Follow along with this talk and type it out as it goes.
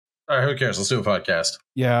All right, who cares? Let's do a podcast.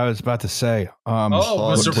 Yeah, I was about to say.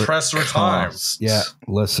 Mr. Press for time. Yeah,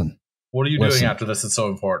 listen. What are you doing after this? It's so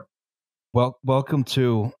important. Well, welcome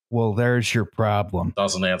to There's Your Problem.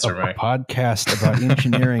 Doesn't answer me. A podcast about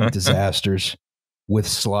engineering disasters with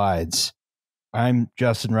slides. I'm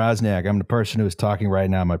Justin Rosniak. I'm the person who is talking right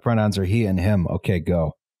now. My pronouns are he and him. Okay,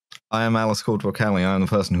 go. I am Alice Caldwell-Kelly. I am the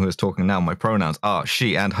person who is talking now. My pronouns are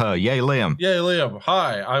she and her. Yay, Liam. Yay, Liam.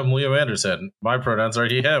 Hi, I'm Liam Anderson. My pronouns are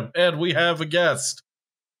he, him. And we have a guest.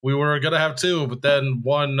 We were going to have two, but then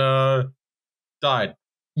one died.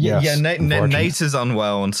 Yes, yeah, Nate is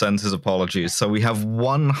unwell and sends his apologies. So we have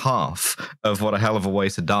one half of What a Hell of a Way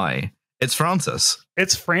to Die. It's Francis.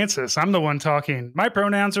 It's Francis. I'm the one talking. My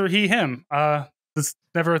pronouns are he, him. That's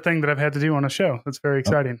never a thing that I've had to do on a show. That's very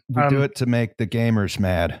exciting. We do it to make the gamers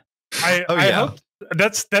mad. I hope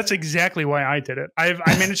that's exactly why I did it. I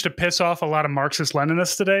managed to piss off a lot of Marxist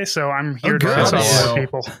Leninists today, so I'm here to piss off a lot of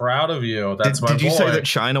people. Proud of you. That's my boy. Did you say that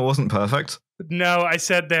China wasn't perfect? No, I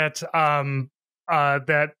said that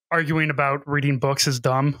that arguing about reading books is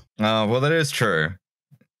dumb. Oh, well, that is true.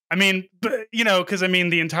 I mean, because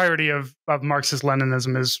the entirety of Marxist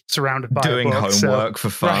Leninism is surrounded by doing books, homework for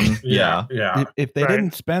fun. Right. Yeah. If they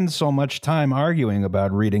didn't spend so much time arguing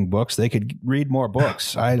about reading books, they could read more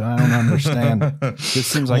books. I don't understand. This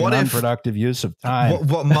seems like an unproductive use of time.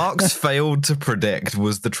 What Marx failed to predict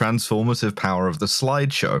was the transformative power of the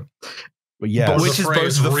slideshow. Yes. Which is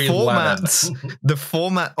both the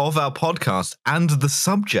format of our podcast and the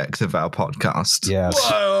subject of our podcast. Yes.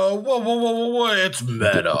 Whoa, it's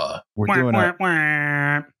meta.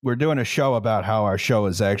 We're doing a show about how our show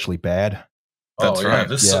is actually bad. That's right.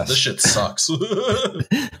 This shit sucks.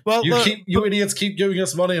 Well, you idiots keep giving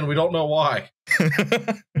us money and we don't know why.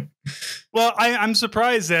 Well, I'm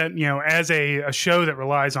surprised that, as a show that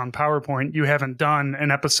relies on PowerPoint, you haven't done an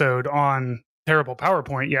episode on terrible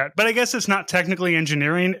PowerPoint yet. But I guess it's not technically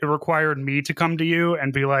engineering. It required me to come to you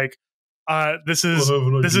and be like, this is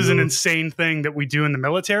an insane thing that we do in the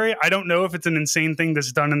military. I don't know if it's an insane thing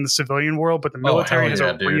that's done in the civilian world, but the military has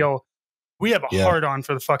a real... We have a hard-on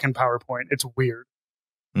for the fucking PowerPoint. It's weird.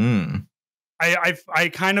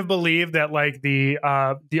 I kind of believe that like the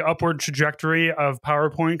upward trajectory of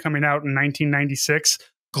PowerPoint coming out in 1996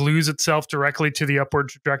 glues itself directly to the upward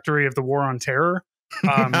trajectory of the War on Terror.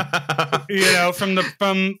 From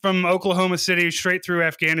Oklahoma City straight through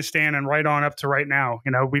Afghanistan and right on up to right now.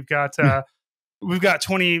 We've got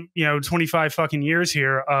 25 fucking years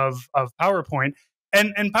here of PowerPoint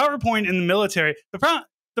and PowerPoint in the military. The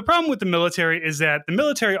problem with the military is that the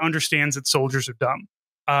military understands that soldiers are dumb.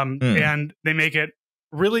 And they make it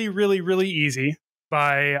really, really, really easy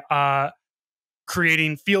by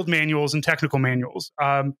creating field manuals and technical manuals.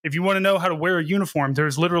 If you want to know how to wear a uniform,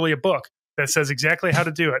 there's literally a book that says exactly how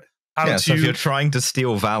to do it. So if you're trying to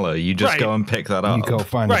steal valor, you just go and pick that up. You go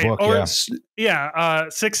find the book, AR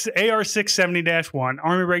 670-1,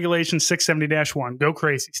 Army Regulation 670-1. Go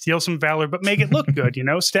crazy. Steal some valor, but make it look good,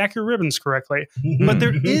 Stack your ribbons correctly. But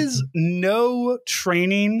there is no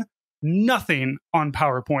training, nothing on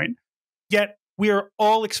PowerPoint. Yet we are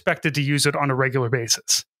all expected to use it on a regular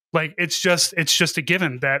basis. Like it's just a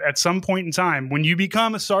given that at some point in time, when you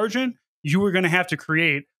become a sergeant, you are going to have to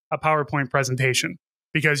create a PowerPoint presentation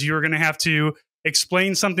because you're going to have to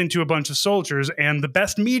explain something to a bunch of soldiers. And the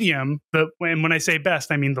best medium, and when I say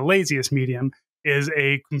best, I mean the laziest medium, is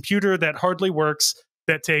a computer that hardly works,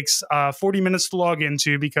 that takes 40 minutes to log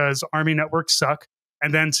into because Army networks suck,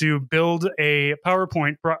 and then to build a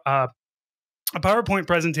PowerPoint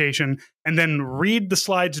presentation and then read the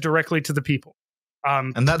slides directly to the people.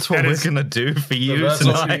 And that's what we're going to do for you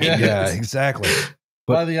tonight. Yeah, exactly.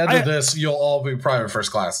 But by the end of this, you'll all be private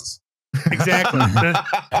first classes. Exactly.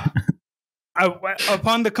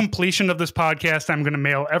 Upon the completion of this podcast, I'm going to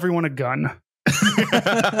mail everyone a gun. Don't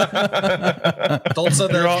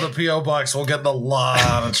send that to the P.O. box. We'll get in a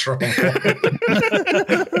lot of trouble.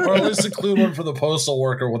 Or at least include one for the postal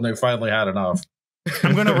worker when they finally had enough.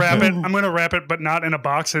 I'm going to wrap it, but not in a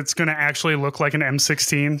box. It's going to actually look like an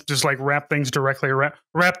M16. Just like wrap things directly around.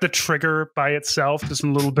 Wrap the trigger by itself. Just a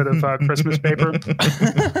little bit of Christmas paper.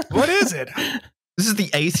 What is it? This is the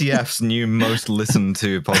ATF's new most listened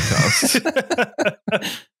to podcast.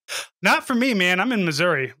 Not for me, man. I'm in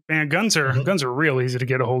Missouri. Man, guns are real easy to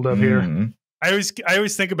get a hold of here. I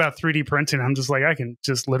always think about 3D printing. I'm just like, I can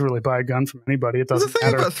just literally buy a gun from anybody. It doesn't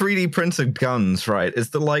matter. The thing about 3D printed guns, right,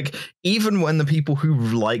 is that like even when the people who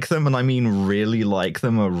like them, and I mean really like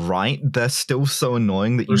them, are right, they're still so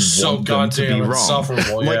annoying that you want them to be wrong.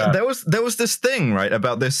 Insufferable, like there was this thing, right,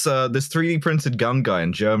 about this 3D printed gun guy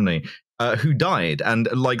in Germany. who died, and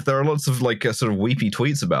like there are lots of like sort of weepy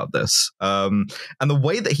tweets about this. And the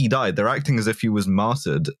way that he died, they're acting as if he was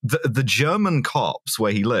martyred. The German cops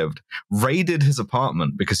where he lived raided his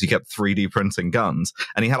apartment because he kept 3D printing guns,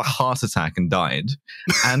 and he had a heart attack and died.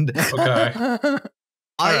 And Okay.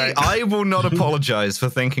 I will not apologize for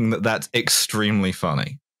thinking that that's extremely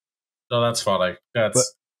funny. No, that's funny.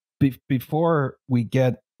 That's Before we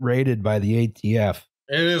get raided by the ATF,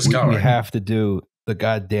 it is we coming. have to do the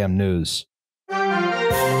goddamn news.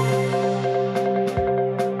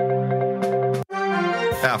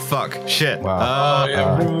 Ah, fuck. Shit. Wow.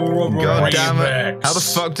 God damn it. Remix. How the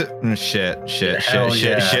fuck did... Shit. Hell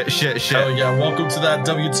yeah. Shit. Oh yeah, welcome to that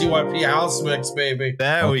WTYP house mix, baby.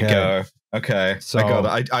 There we go. Okay. So- I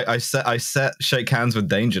got it. I set Shake Hands with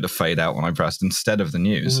Danger to fade out when I pressed instead of the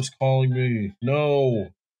news. Who's calling me? No.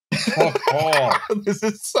 Fuck off. This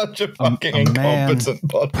is such a fucking a man- incompetent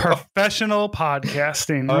podcast. Professional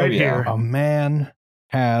podcasting Oh, right yeah. here. A man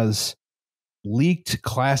has leaked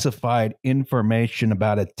classified information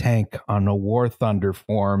about a tank on the War Thunder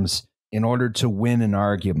forums in order to win an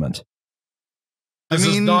argument. This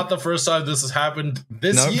is mean- not the first time this has happened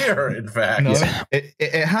this No. year, in fact. No,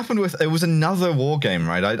 it happened with... It was another war game,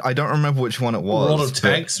 right? I don't remember which one it was. World of but-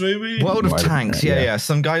 Tanks, maybe? World of Might have Tanks, been, yeah. yeah.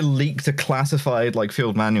 Some guy leaked a classified like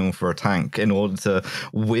field manual for a tank in order to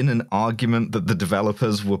win an argument that the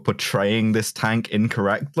developers were portraying this tank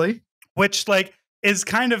incorrectly. Which like is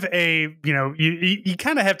kind of a, you know, you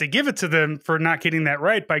kind of have to give it to them for not getting that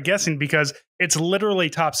right by guessing, because it's literally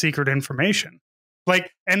top secret information.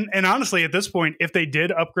 Like, and honestly, at this point, if they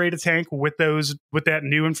did upgrade a tank with that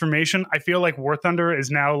new information, I feel like War Thunder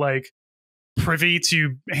is now like privy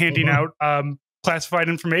to handing out classified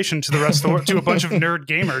information to the rest of the world, to a bunch of nerd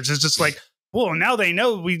gamers. It's just like, well, now they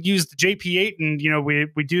know we use the JP8 and, you know, we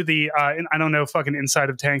do the, I don't know, fucking inside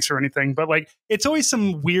of tanks or anything, but like, it's always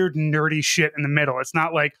some weird nerdy shit in the middle. It's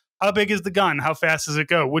not like, how big is the gun? How fast does it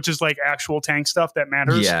go? Which is like actual tank stuff that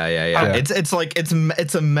matters. Yeah. Yeah. It's like it's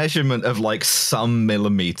a measurement of like some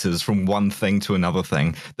millimeters from one thing to another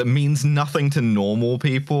thing that means nothing to normal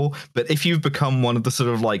people. But if you've become one of the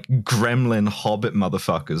sort of like gremlin hobbit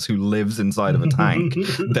motherfuckers who lives inside of a tank,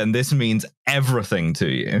 then this means everything to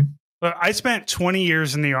you. But I spent 20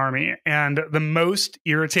 years in the Army, and the most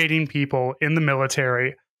irritating people in the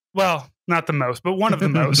military, well, not the most, but one of the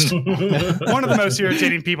most, one of the most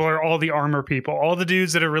irritating people are all the armor people, all the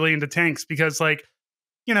dudes that are really into tanks, because like,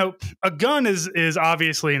 you know, a gun is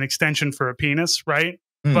obviously an extension for a penis, right?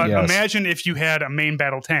 But yes. imagine if you had a main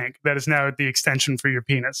battle tank that is now the extension for your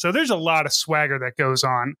penis. So there's a lot of swagger that goes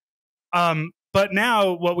on. But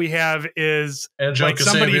now what we have is Angelica like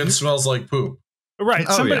somebody Sabian who- smells like poop. right.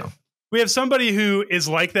 Oh, Somebody, yeah. we have somebody who is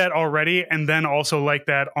like that already, and then also like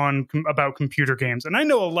that on about computer games. And I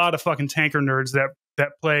know a lot of fucking tanker nerds that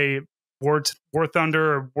play War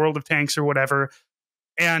Thunder or World of Tanks or whatever.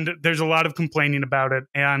 And there's a lot of complaining about it.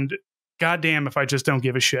 And goddamn, if I just don't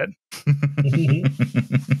give a shit.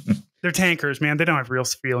 They're tankers, man. They don't have real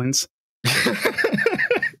feelings.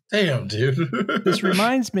 Damn, dude. This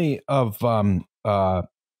reminds me of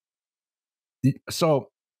so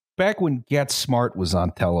back when Get Smart was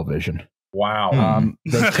on television, Wow.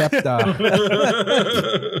 they kept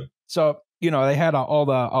so you know they had all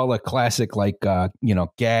the classic like you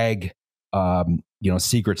know gag you know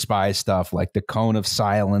secret spy stuff like the Cone of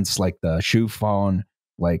Silence, like the shoe phone,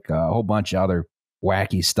 like a whole bunch of other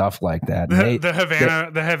wacky stuff like that. And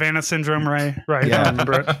The Havana syndrome, right? Yeah. I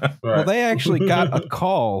remember it. well, they actually got a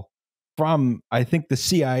call from I think the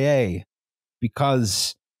CIA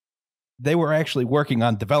because they were actually working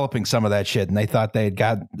on developing some of that shit, and they thought they had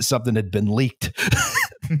got something had been leaked.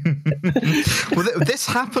 Well, this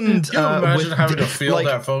happened. Can you imagine with, having to field like,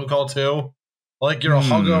 that phone call too? Like you're a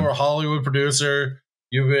hungover Hollywood producer.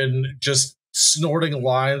 You've been just snorting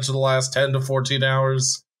lines for the last 10 to 14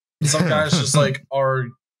 hours. Some guys just like are,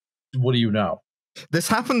 what do you know? This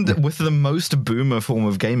happened with the most boomer form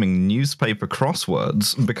of gaming, newspaper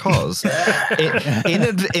crosswords, because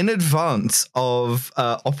in advance of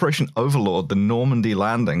Operation Overlord, the Normandy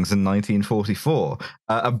landings in 1944,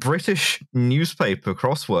 a British newspaper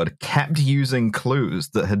crossword kept using clues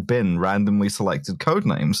that had been randomly selected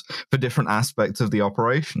codenames for different aspects of the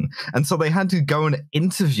operation. And so they had to go and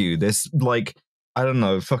interview this, like, I don't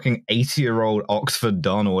know, fucking 80-year-old Oxford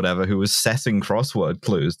Don or whatever who was setting crossword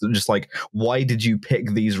clues. That just like, why did you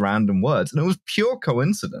pick these random words? And it was pure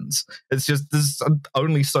coincidence. It's just there's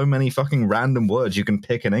only so many fucking random words you can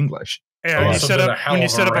pick in English. Yeah, Must have been a hell when you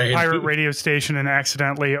of a set up a raid. pirate radio station and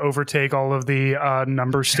accidentally overtake all of the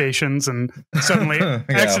number stations, and suddenly I'm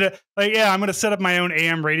going to set up my own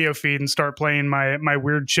AM radio feed and start playing my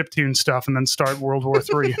weird chiptune stuff, and then start World War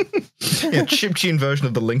III. Yeah, chiptune version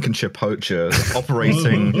of the Lincolnshire Poacher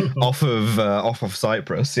operating off of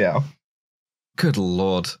Cyprus. Yeah. Good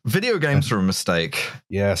lord, video games were a mistake.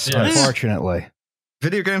 Yes, unfortunately.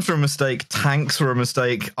 Video games were a mistake. Tanks were a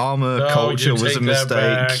mistake. Armor culture was a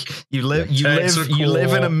mistake. You live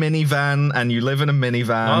in a minivan, and you live in a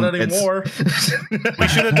minivan. Not anymore.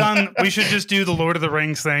 We should just do the Lord of the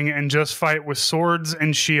Rings thing and just fight with swords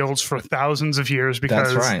and shields for thousands of years.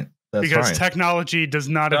 Because that's right. Because technology does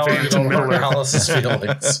not advance in Middle Earth. Alice's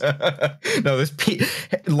feelings. No, this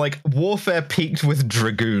warfare peaked with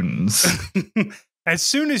dragoons. As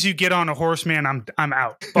soon as you get on a horse, man, I'm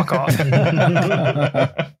out. Fuck off.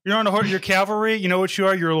 You're on a horse. You're cavalry. You know what you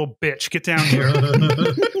are? You're a little bitch. Get down here.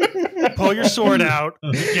 Pull your sword out.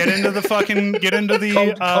 Get into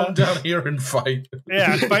the. Come down here and fight.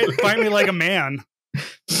 Yeah, fight me like a man.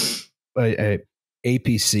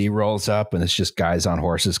 APC rolls up and it's just guys on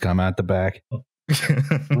horses come out the back.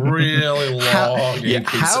 Really long.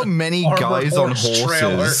 How many guys on horses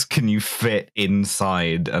trailer can you fit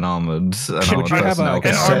inside an armored? Would you have an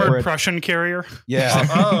armored Prussian carrier? Yeah.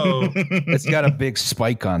 Oh, it's got a big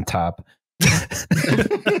spike on top.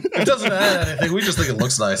 It doesn't add anything. We just think it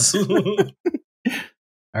looks nice.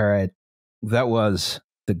 All right, that was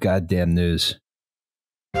the goddamn news.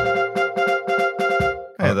 Hey,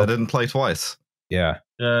 that didn't play twice. Yeah.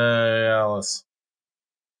 Alice.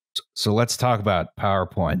 So let's talk about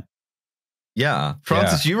PowerPoint. Yeah.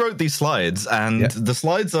 Francis, you wrote these slides, and the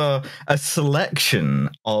slides are a selection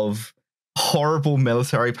of horrible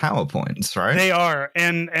military PowerPoints, right? They are.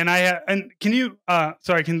 And can you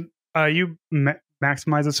you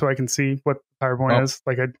maximize it so I can see what PowerPoint is?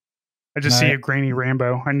 Like I just see a grainy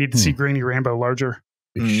Rambo. I need to see grainy Rambo larger.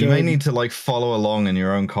 You may need to follow along in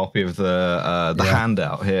your own copy of the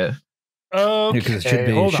handout here. Okay. Because it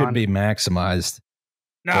should be maximized.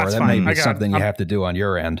 No, or it's that fine. may be something you have to do on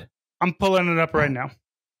your end. I'm pulling it up right now.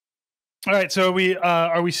 All right, so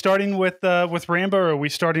are we starting with Rambo, or are we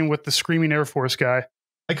starting with the screaming Air Force guy?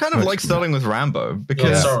 I kind of like starting with Rambo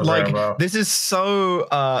because Rambo. This is so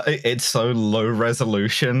it's so low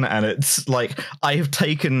resolution, and it's I have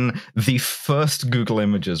taken the first Google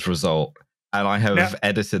Images result and I have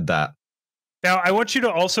edited that. Now, I want you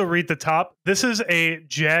to also read the top. This is a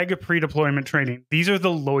JAG pre-deployment training. These are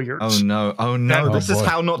the lawyers. Oh, no. This is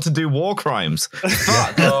how not to do war crimes.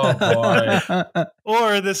 Oh, boy.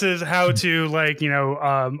 Or this is how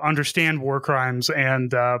to, understand war crimes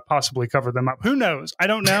and possibly cover them up. Who knows? I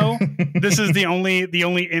don't know. This is the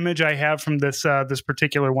only image I have from this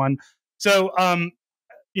particular one. So,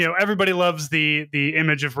 everybody loves the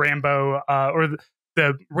image of Rambo or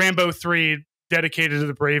the Rambo 3 dedicated to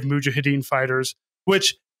the brave Mujahideen fighters,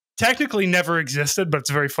 which technically never existed, but it's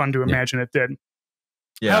very fun to imagine it did.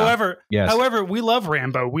 Yeah. However, we love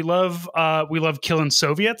Rambo. We love killing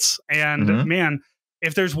Soviets, and man,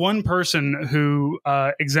 if there's one person who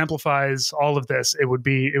exemplifies all of this, it would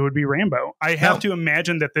be Rambo. I have to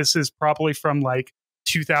imagine that this is probably from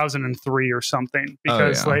 2003 or something,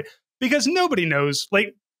 because nobody knows.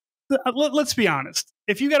 Let's be honest.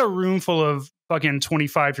 If you got a room full of fucking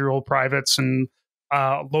 25-year-old privates and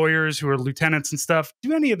lawyers who are lieutenants and stuff,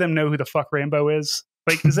 do any of them know who the fuck Rambo is?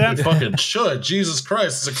 Is that fucking should? Jesus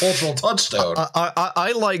Christ, it's a cultural touchstone.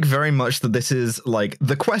 I like very much that this is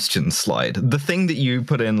the question slide, the thing that you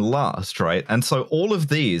put in last, right? And so all of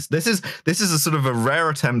these, this is a sort of a rare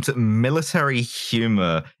attempt at military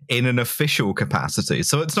humor in an official capacity.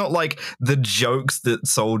 So it's not like the jokes that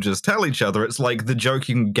soldiers tell each other. It's like the joke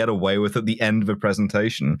you can get away with at the end of a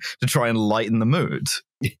presentation to try and lighten the mood.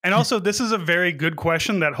 And also, this is a very good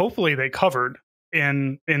question that hopefully they covered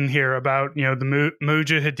in here about the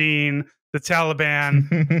Mujahideen, the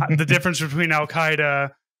Taliban, the difference between Al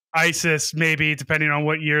Qaeda, ISIS, maybe depending on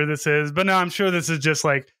what year this is. But no, I'm sure this is just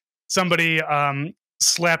somebody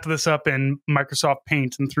slapped this up in Microsoft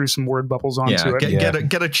Paint and threw some word bubbles onto it.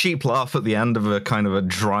 Get a cheap laugh at the end of a kind of a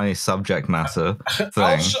dry subject matter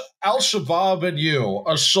thing. Al-Shabaab and you,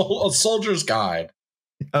 a soldier's guide.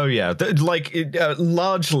 Oh yeah,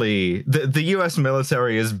 largely the U.S.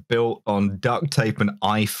 military is built on duct tape and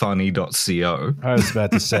ifunny.co. I was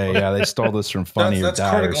about to say, they stole this from Funny or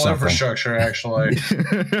Die or something. That's critical infrastructure, actually.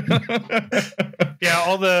 Yeah,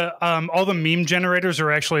 all the meme generators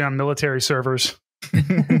are actually on military servers.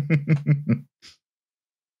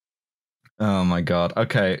 Oh my god.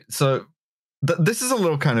 Okay, so this is a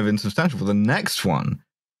little kind of insubstantial. The next one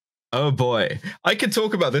Oh boy, I could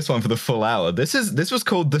talk about this one for the full hour. This was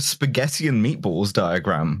called the spaghetti and meatballs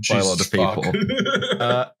diagram by a lot of people.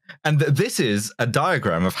 And this is a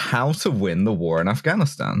diagram of how to win the war in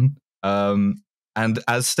Afghanistan. And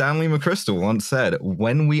as Stanley McChrystal once said,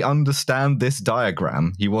 when we understand this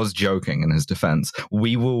diagram, he was joking in his defense,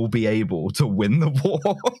 we will be able to win the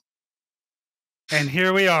war. And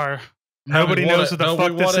here we are. Nobody knows what the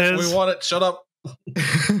fuck this is. We want it. Shut up.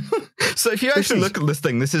 So if you actually look at this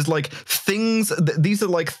thing, this is like things. These are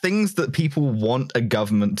like things that people want a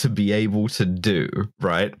government to be able to do,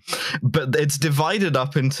 right? But it's divided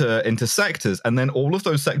up into sectors, and then all of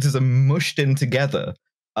those sectors are mushed in together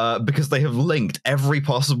because they have linked every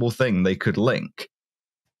possible thing they could link.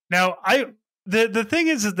 Now, the thing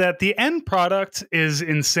is that the end product is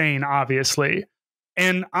insane, obviously,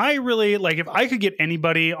 and I really like if I could get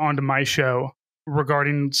anybody onto my show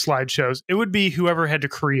regarding slideshows, it would be whoever had to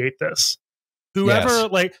create this. Whoever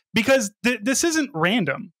because this isn't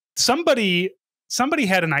random. Somebody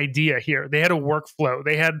had an idea here. They had a workflow.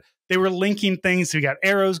 They were linking things. We got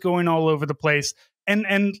arrows going all over the place. And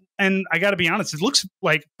I got to be honest, it looks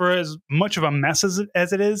like, for as much of a mess as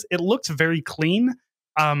it is, it looks very clean.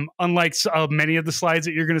 Unlike many of the slides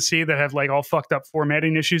that you're going to see that have like all fucked up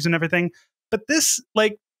formatting issues and everything. But this,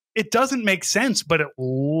 like, it doesn't make sense, but it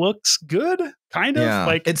looks good, kind of. Yeah.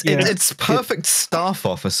 Like it's perfect staff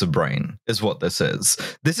officer brain is what this is.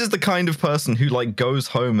 This is the kind of person who like goes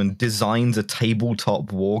home and designs a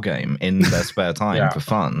tabletop war game in their spare time for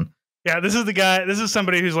fun. Yeah, this is the guy. This is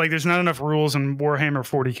somebody who's like, there's not enough rules in Warhammer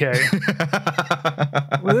 40K.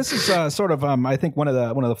 Well, this is sort of, I think one of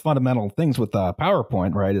the fundamental things with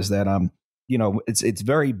PowerPoint, right, is that it's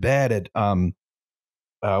very bad at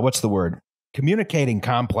what's the word? Communicating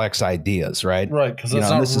complex ideas, right? Right, because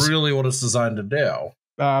that's not really what it's designed to do.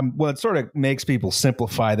 Well, it sort of makes people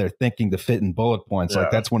simplify their thinking to fit in bullet points.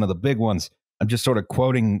 Like that's one of the big ones. I'm just sort of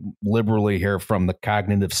quoting liberally here from The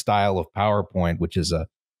Cognitive Style of PowerPoint, which is a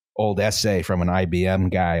old essay from an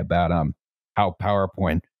IBM guy about how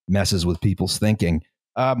PowerPoint messes with people's thinking.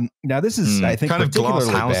 Now, this is, I think, kind of glass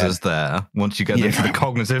houses bad. there once you get into the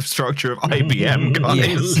cognitive structure of IBM,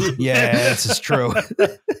 guys. Yeah, this is true.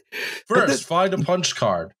 First, find a punch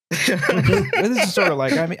card. This is sort of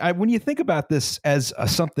like, I mean, when you think about this as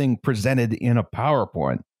something presented in a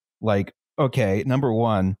PowerPoint, like, okay, number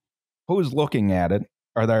one, who's looking at it?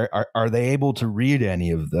 Are they able to read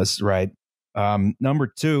any of this, right?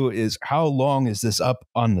 Number two is, how long is this up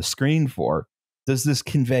on the screen for? Does this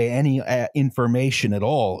convey any information at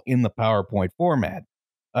all in the PowerPoint format?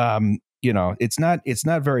 It's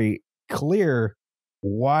not very clear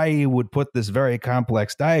why you would put this very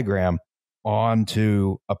complex diagram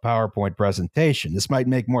onto a PowerPoint presentation. This might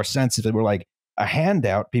make more sense if it were like a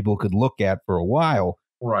handout people could look at for a while.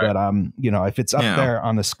 Right. But if it's up there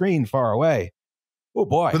on the screen far away, oh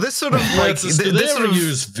boy. But this sort of like, did they ever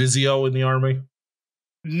use Visio in the Army?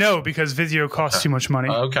 No, because Visio costs too much money.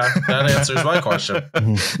 Okay, that answers my question.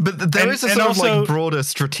 But there is a sort of like broader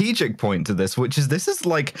strategic point to this, which is this is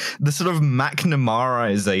like the sort of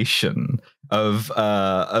McNamaraization of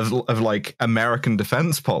like American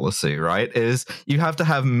defense policy, right? Is you have to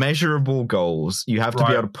have measurable goals. You have to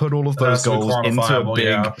be able to put all of those goals into a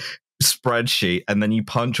big spreadsheet, and then you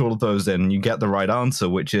punch all of those in and you get the right answer,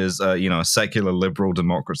 which is a secular liberal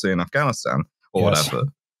democracy in Afghanistan or whatever.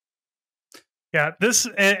 Yeah, this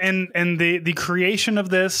and the creation of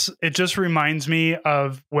this, it just reminds me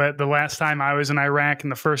of what the last time I was in Iraq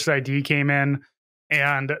and the first ID came in,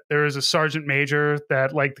 and there was a sergeant major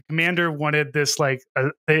that like the commander wanted this like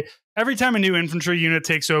every time a new infantry unit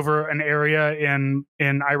takes over an area in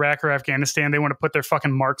Iraq or Afghanistan, they want to put their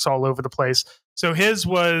fucking marks all over the place. So his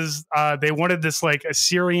was they wanted this like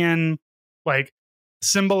Assyrian like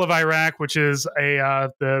symbol of Iraq, which is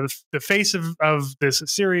the face of this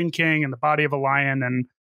Assyrian king and the body of a lion and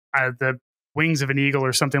the wings of an eagle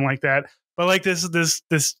or something like that. But like this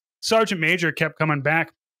sergeant major kept coming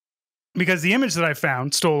back because the image that I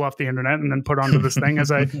found, stole off the internet and then put onto this thing, as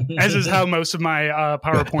is how most of my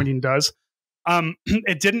PowerPointing does.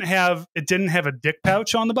 It didn't have a dick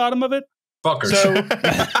pouch on the bottom of it.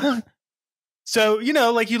 Fuckers. So,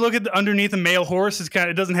 like you look at underneath a male horse,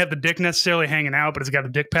 it doesn't have the dick necessarily hanging out, but it's got a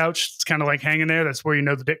dick pouch. It's kind of like hanging there. That's where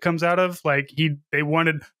the dick comes out of. Like they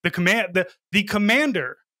wanted the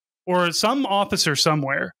commander or some officer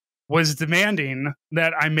somewhere was demanding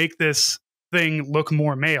that I make this thing look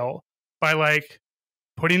more male by like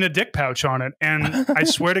putting a dick pouch on it. And I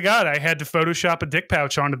swear to God, I had to Photoshop a dick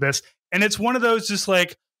pouch onto this. And it's one of those just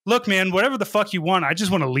like, look, man, whatever the fuck you want, I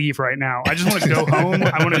just want to leave right now. I just want to go home.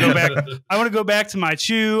 I want to go back. I want to go back to my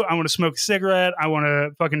chew. I want to smoke a cigarette. I want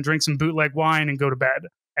to fucking drink some bootleg wine and go to bed.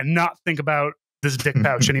 and not think about this dick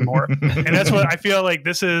pouch anymore. And that's what I feel like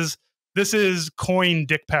this is coin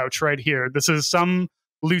dick pouch right here. This is some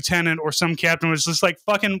lieutenant or some captain was just like,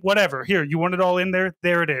 fucking whatever. Here, you want it all in there?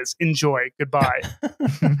 There it is. Enjoy. Goodbye.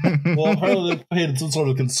 Well, apparently they paid some sort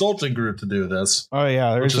of consulting group to do this. Oh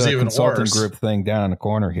yeah, there's a consulting group thing down in the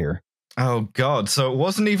corner here. Oh God! So it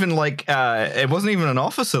wasn't even like it wasn't even an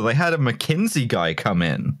officer. They had a McKinsey guy come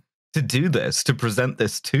in to do this, to present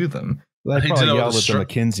this to them. They probably yelled at the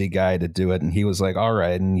McKinsey guy to do it, and he was like, "All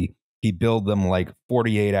right," and he billed them like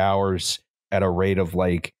 48 hours at a rate of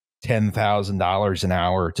like $10,000 an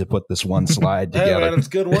hour to put this one slide together. Hey man, it's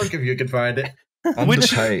good work if you can find it.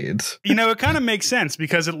 Underpaid. You know, it kind of makes sense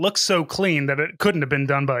because it looks so clean that it couldn't have been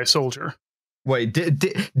done by a soldier. Wait,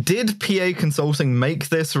 did PA Consulting make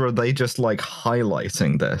this, or are they just like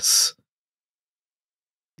highlighting this?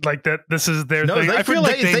 Like that, this is their thing. I feel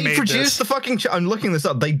like they produced this. the fucking. I'm looking this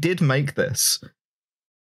up. They did make this.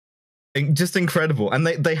 Just incredible, and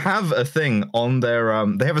they have a thing on their.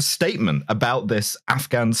 They have a statement about this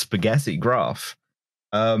Afghan spaghetti graph.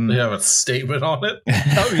 They have a statement on it.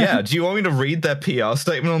 Oh yeah, do you want me to read their PR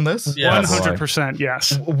statement on this? 100%.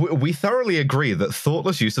 Yes. We thoroughly agree that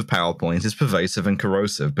thoughtless use of PowerPoint is pervasive and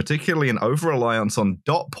corrosive, particularly an over-reliance on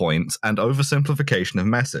dot points and oversimplification of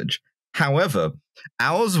message. However,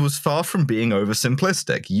 ours was far from being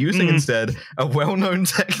oversimplistic, using instead a well-known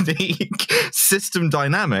technique, system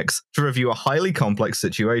dynamics, to review a highly complex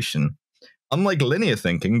situation. Unlike linear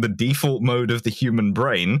thinking, the default mode of the human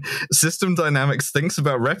brain, system dynamics thinks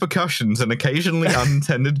about repercussions and occasionally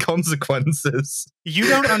unintended consequences. You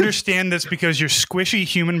don't understand this because your squishy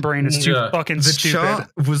human brain is too fucking stupid. The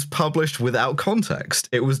chart was published without context.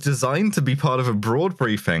 It was designed to be part of a broad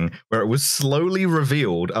briefing where it was slowly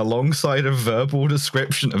revealed alongside a verbal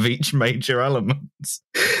description of each major element.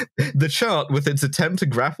 The chart, with its attempt to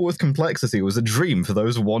grapple with complexity, was a dream for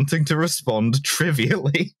those wanting to respond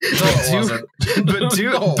trivially. But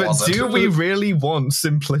do we really want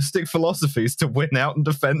simplistic philosophies to win out in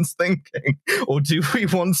defense thinking? Or do we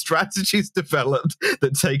want strategies developed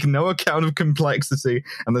that take no account of complexity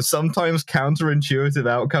and the sometimes counterintuitive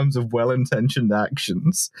outcomes of well-intentioned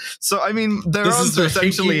actions? So, I mean, their answer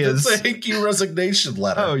essentially is... It's a hinky resignation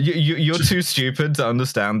letter. Oh, you're too stupid to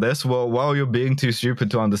understand this? Well, while you're being too stupid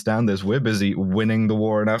to understand this, we're busy winning the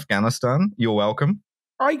war in Afghanistan. You're welcome.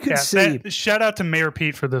 I could see... Shout out to Mayor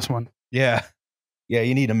Pete for this one. Yeah. Yeah,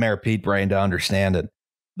 you need a Mayor Pete brain to understand it.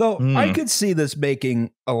 Though I could see this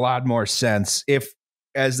making a lot more sense if,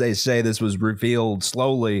 as they say, this was revealed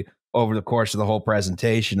slowly over the course of the whole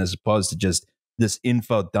presentation, as opposed to just this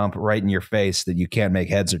info dump right in your face that you can't make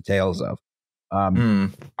heads or tails of.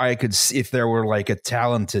 I could see if there were like a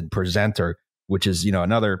talented presenter, which is, you know,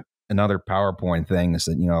 another PowerPoint thing is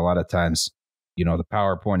that, you know, a lot of times, you know, the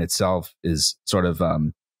PowerPoint itself is sort of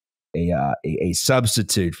a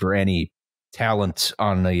substitute for any talent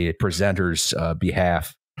on the presenter's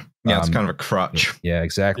behalf. Yeah, it's kind of a crutch. Yeah,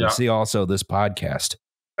 exactly. Yeah. See also this podcast.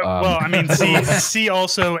 Well, I mean, see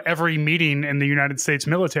also every meeting in the United States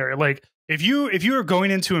military. Like if you are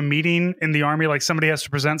going into a meeting in the Army, like somebody has to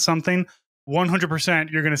present something,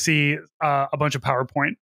 100% you're going to see a bunch of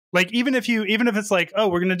PowerPoint. Like even if it's like, oh,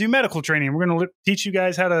 we're going to do medical training, we're going to teach you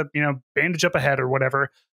guys how to, you know, bandage up a head or whatever.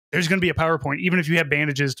 There's going to be a PowerPoint, even if you have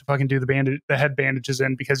bandages to fucking do the head bandages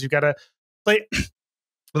in, because you've got to like.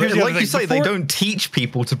 Like you say, they don't teach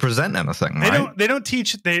people to present anything. Right? They don't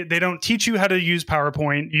teach you how to use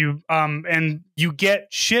PowerPoint. And you get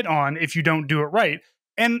shit on if you don't do it right.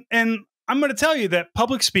 And I'm going to tell you that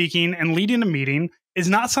public speaking and leading a meeting is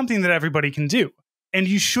not something that everybody can do, and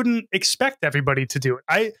you shouldn't expect everybody to do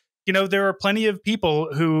it. There are plenty of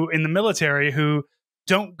people who in the military who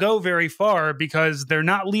don't go very far because they're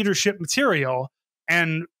not leadership material,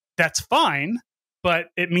 and that's fine. But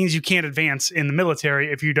it means you can't advance in the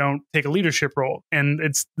military if you don't take a leadership role. And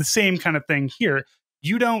it's the same kind of thing here.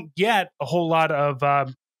 You don't get a whole lot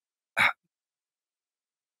of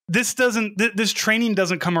this training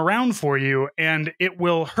doesn't come around for you, and it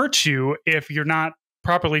will hurt you if you're not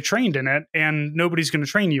properly trained in it, and nobody's going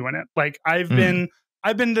to train you in it. Like I've been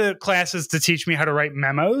to classes to teach me how to write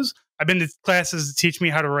memos. I've been to classes to teach me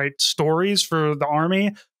how to write stories for the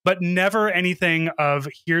Army, but never anything of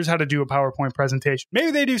here's how to do a PowerPoint presentation. Maybe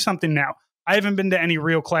they do something now. I haven't been to any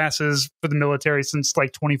real classes for the military since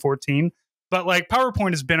like 2014, but like PowerPoint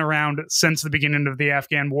has been around since the beginning of the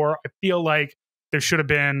Afghan war. I feel like there should have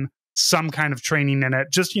been some kind of training in it.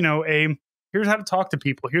 Just, here's how to talk to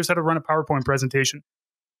people. Here's how to run a PowerPoint presentation.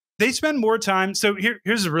 They spend more time. So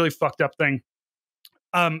here's a really fucked up thing.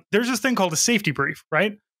 There's this thing called a safety brief,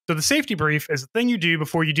 right? So the safety brief is the thing you do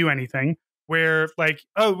before you do anything, where like,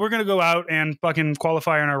 oh, we're going to go out and fucking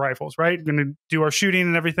qualify on our rifles, right? Going to do our shooting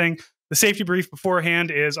and everything. The safety brief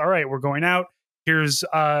beforehand is, all right, we're going out. Here's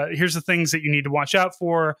the things that you need to watch out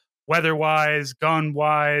for, weather-wise,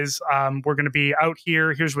 gun-wise. We're going to be out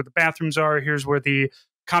here. Here's where the bathrooms are. Here's where the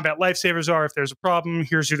combat lifesavers are. If there's a problem,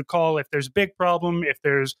 here's who to call. If there's a big problem, if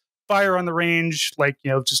there's fire on the range, like,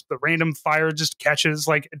 you know, just the random fire just catches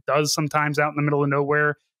like it does sometimes out in the middle of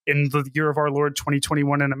nowhere in the year of our Lord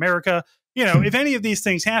 2021 in America. You know, if any of these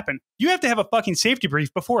things happen, you have to have a fucking safety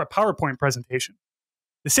brief before a PowerPoint presentation.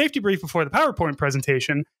 The safety brief before the PowerPoint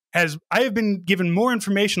presentation I have been given more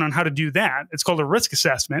information on how to do that. It's called a risk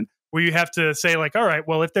assessment, where you have to say like, all right,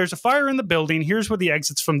 well, if there's a fire in the building, here's where the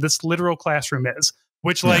exits from this literal classroom is,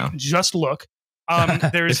 which like, just look.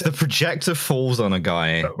 There's if the projector falls on a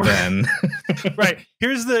guy, then right.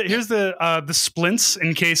 Here's the splints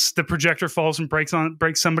in case the projector falls and breaks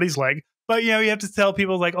somebody's leg. But, you know, you have to tell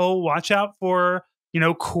people like, oh, watch out for, you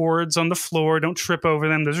know, cords on the floor. Don't trip over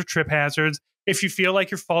them. Those are trip hazards. If you feel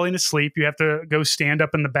like you're falling asleep, you have to go stand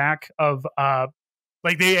up in the back of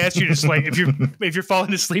like they ask you to just like if you're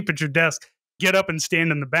falling asleep at your desk, get up and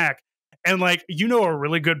stand in the back. And like, you know, a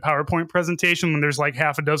really good PowerPoint presentation when there's like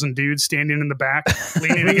half a dozen dudes standing in the back,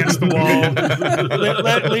 leaning against the wall,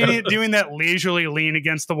 doing that leisurely lean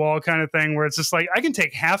against the wall kind of thing, where it's just like, I can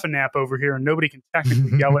take half a nap over here and nobody can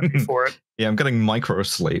technically yell at me for it. Yeah, I'm getting micro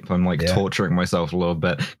sleep. I'm like torturing myself a little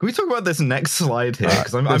bit. Can we talk about this next slide here?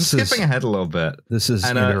 Because I'm skipping ahead a little bit. This is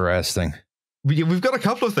interesting. We've got a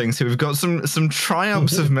couple of things here. We've got some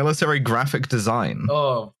triumphs of military graphic design.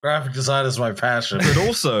 Oh, graphic design is my passion. But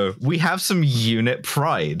also, we have some unit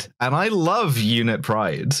pride. And I love unit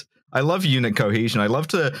pride. I love unit cohesion. I love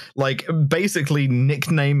to, like, basically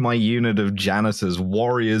nickname my unit of janitors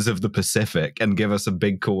Warriors of the Pacific and give us a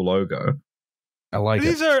big, cool logo. I like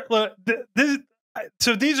these it.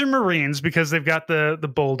 So these are Marines because they've got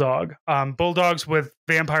the bulldog. Bulldogs with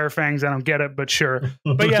vampire fangs. I don't get it, but sure.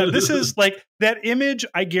 But yeah, this is like that image.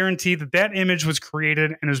 I guarantee that image was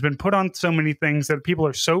created and has been put on so many things that people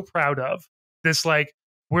are so proud of. This like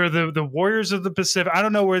we're the Warriors of the Pacific. I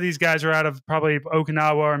don't know where these guys are out of. Probably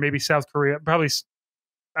Okinawa or maybe South Korea. Probably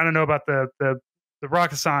I don't know about the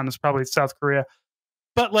Rakuten is probably South Korea.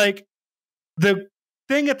 But like the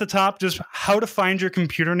thing at the top, just how to find your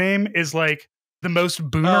computer name is like the most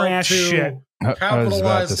boomer ass shit.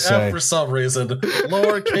 Capitalized F for some reason,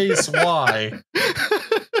 lowercase y.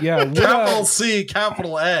 Yeah, capital C,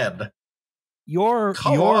 capital N.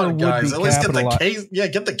 Come on, guys. At least get the case. Yeah,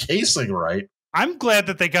 get the casing right. I'm glad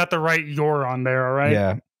that they got the right "your" on there. All right.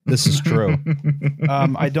 Yeah, this is true.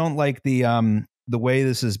 I don't like the way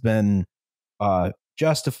this has been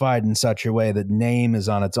justified in such a way that name is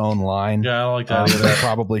on its own line. Yeah, I like that. They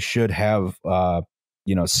probably should have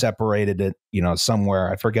separated it,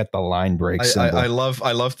 somewhere. I forget the line break symbol. I love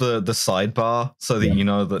the sidebar so that you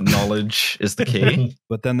know that knowledge is the key.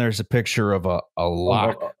 But then there's a picture of a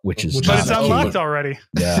lock, which is but it's unlocked already.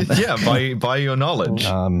 Yeah, yeah, by your knowledge.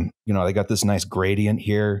 They got this nice gradient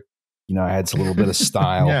here. It adds a little bit of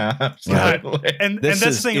style. Yeah, absolutely. And this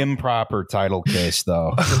that's is the thing. Improper title case,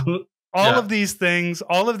 though. All of these things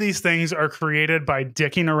are created by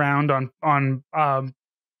dicking around on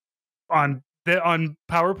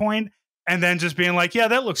PowerPoint and then just being like, yeah,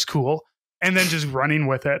 that looks cool, and then just running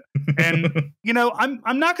with it. And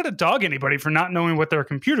I'm not going to dog anybody for not knowing what their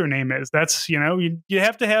computer name is. That's you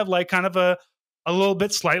have to have like kind of a little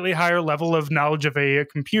bit slightly higher level of knowledge of a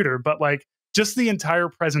computer, but like just the entire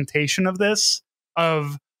presentation of this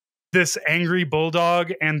angry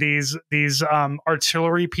bulldog and these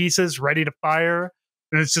artillery pieces ready to fire.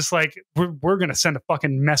 And it's just like, we're going to send a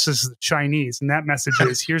fucking message to the Chinese. And that message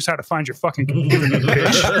is, here's how to find your fucking computer, you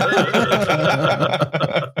bitch.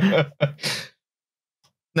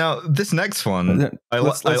 Now, this next one.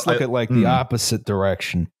 Let's look at like the opposite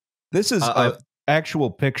direction. This is an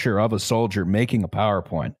actual picture of a soldier making a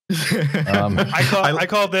PowerPoint. I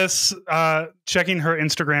call this checking her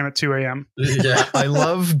Instagram at 2 a.m. Yeah. I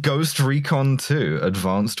love Ghost Recon 2,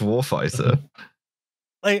 Advanced Warfighter.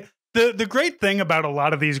 Like, The great thing about a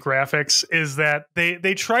lot of these graphics is that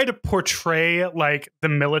they try to portray like the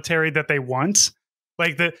military that they want.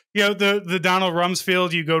 Like the Donald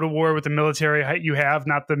Rumsfeld, you go to war with the military you have,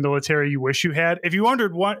 not the military you wish you had. If you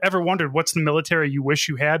ever wondered what's the military you wish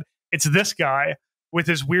you had, it's this guy with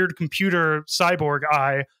his weird computer cyborg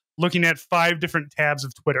eye looking at 5 different tabs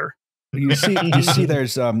of Twitter. You see,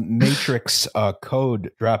 there's Matrix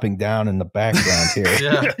code dropping down in the background here.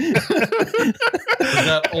 Yeah.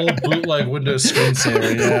 That old bootleg Windows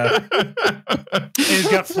screensaver. Yeah. He's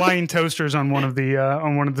got flying toasters on one of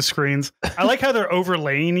the screens. I like how they're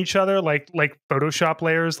overlaying each other like Photoshop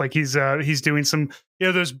layers. Like he's doing some,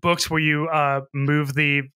 those books where you move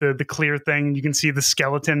the clear thing and you can see the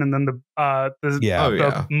skeleton and then the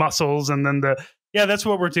muscles and then that's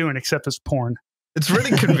what we're doing, except it's porn. It's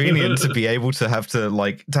really convenient to be able to have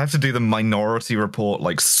to do the Minority Report,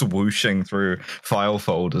 like swooshing through file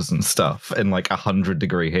folders and stuff in like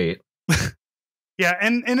 100-degree heat. Yeah,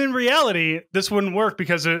 and in reality, this wouldn't work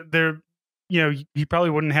because you probably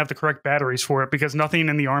wouldn't have the correct batteries for it because nothing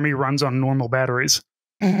in the army runs on normal batteries.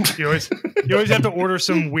 You always have to order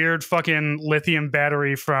some weird fucking lithium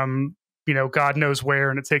battery from God knows where,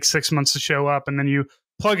 and it takes 6 months to show up, and then you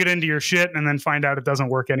plug it into your shit and then find out it doesn't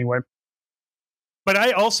work anyway. But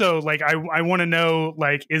I also I want to know,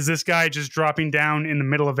 is this guy just dropping down in the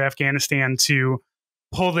middle of Afghanistan to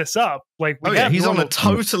pull this up? He's on a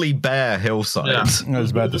totally bare hillside. Yeah. I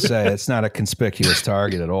was about to say it's not a conspicuous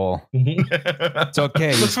target at all. It's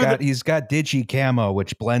okay. He's got digi camo,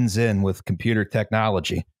 which blends in with computer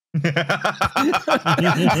technology. Right,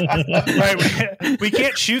 we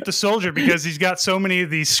can't shoot the soldier because he's got so many of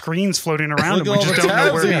these screens floating around him. We just don't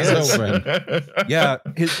know where he is. Yeah,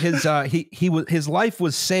 his life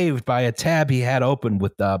was saved by a tab he had open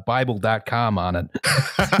with Bible.com on it.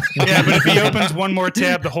 Yeah, but if he opens one more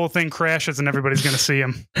tab, the whole thing crashes and everybody's going to see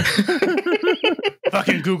him.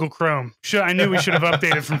 Fucking Google Chrome. I knew we should have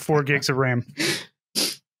updated from 4 gigs of RAM.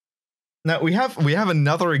 Now we have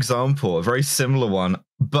another example, a very similar one,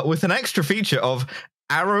 but with an extra feature of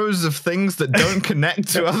arrows of things that don't connect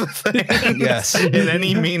to other things yes. in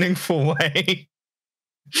any meaningful way.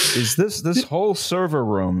 Is this whole server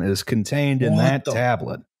room is contained in that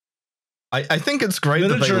tablet? I think it's great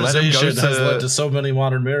that they let him go has led to so many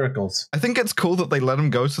modern miracles. I think it's cool that they let him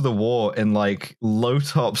go to the war in low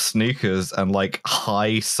top sneakers and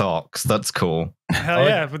high socks. That's cool. Hell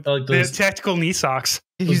yeah, the tactical knee socks.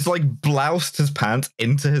 He's bloused his pants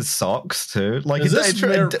into his socks too. Is this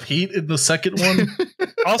Mayor Pete in the second one?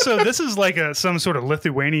 Also, this is some sort of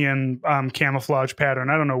Lithuanian camouflage pattern.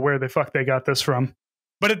 I don't know where the fuck they got this from.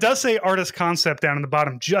 But it does say artist concept down in the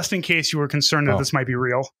bottom, just in case you were concerned that this might be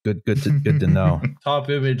real. Good to know.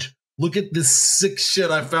 Top image. Look at this sick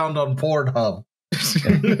shit I found on Pornhub.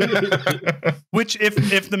 Which,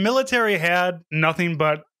 if the military had nothing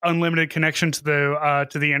but unlimited connection to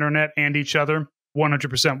the internet and each other,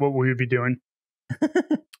 100% what we would be doing.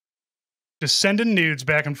 Just sending nudes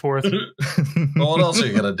back and forth. Well, what else are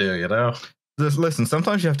you gonna do? Listen,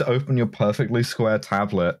 sometimes you have to open your perfectly square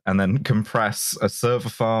tablet and then compress a server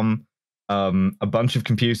farm, a bunch of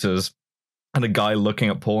computers, and a guy looking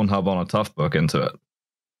at Pornhub on a Toughbook into it.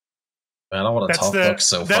 Man, I want a Toughbook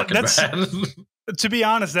so fucking bad. To be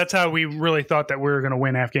honest, that's how we really thought that we were going to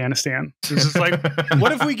win Afghanistan. It's just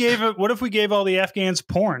what if we gave all the Afghans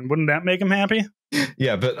porn? Wouldn't that make them happy?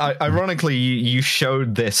 Yeah, but ironically, you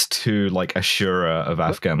showed this to a Shura of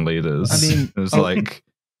Afghan leaders. I mean, it was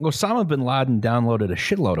Osama bin Laden downloaded a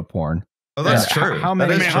shitload of porn. Oh, that's true. How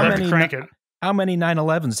many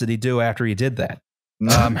 9/11s did he do after he did that?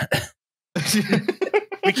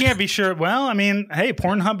 We can't be sure. Well, I mean, hey,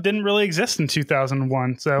 Pornhub didn't really exist in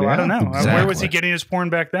 2001, so I don't know. Exactly. Where was he getting his porn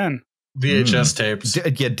back then? VHS tapes.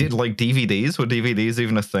 Did DVDs? Were DVDs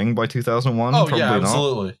even a thing by 2001? Oh, Probably yeah, not.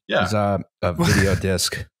 absolutely. Yeah. It was a video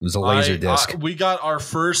disc. It was a laser disc. We got our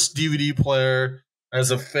first DVD player as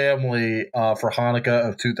a family for Hanukkah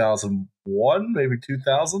of 2001, maybe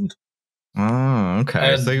 2000. Oh,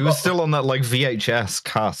 okay. And, so he was still on that VHS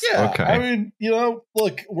cusp. Yeah, okay. I mean,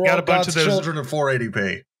 look, we're got all a bunch God's of those children at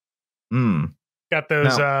 480p. Got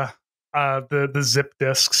those the zip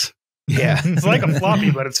discs. Yeah. It's like a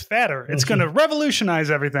floppy, but it's fatter. It's going to revolutionize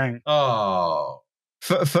everything. Oh.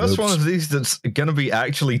 First one of these that's going to be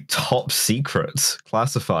actually top secret,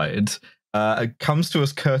 classified, comes to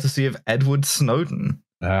us courtesy of Edward Snowden.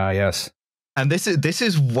 Yes. And this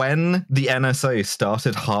is when the NSA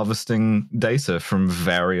started harvesting data from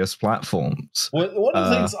various platforms. One of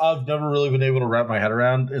the things I've never really been able to wrap my head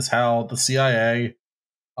around is how the CIA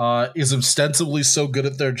is ostensibly so good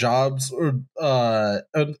at their jobs, and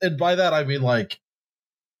by that I mean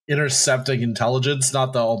intercepting intelligence,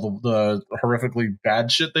 not all the horrifically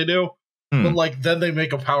bad shit they do, but then they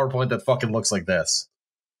make a PowerPoint that fucking looks like this.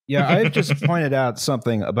 Yeah, I just pointed out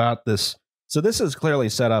something about this. So this is clearly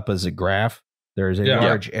set up as a graph. There's a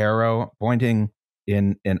large arrow pointing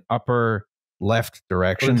in an upper left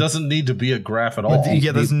direction. But it doesn't need to be a graph at all.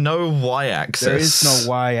 There's no y-axis. There is no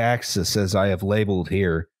y-axis, as I have labeled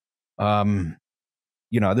here.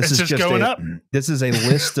 This It's is just going up. This is a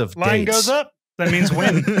list of Line dates. goes up. That means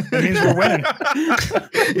win. That means we're winning.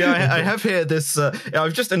 Yeah, I have here this.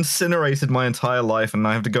 I've just incinerated my entire life, and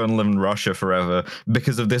I have to go and live in Russia forever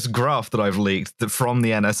because of this graph that I've leaked from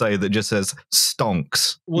the NSA that just says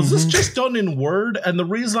stonks. Was this just done in Word? And the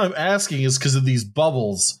reason I'm asking is because of these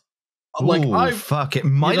bubbles. Like, Ooh, fuck! It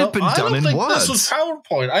might have been done in I don't think words. this was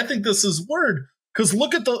PowerPoint. I think this is Word. Because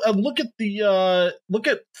look at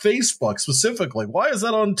Facebook specifically. Why is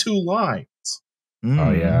that on 2 lines?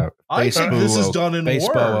 Oh yeah, I think this is done in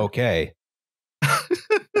Facebook. Word. Okay.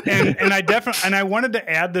 and I wanted to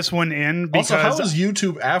add this one in because also, how is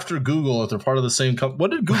YouTube after Google if they're part of the same company?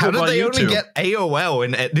 What did Google How did buy they YouTube? only get AOL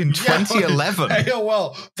in 2011?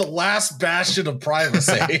 AOL, the last bastion of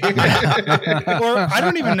privacy. or I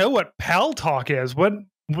don't even know what Pal Talk is. What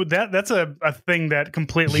would that's a thing that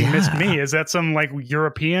completely missed me. Is that some like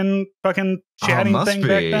European fucking chatting must thing be.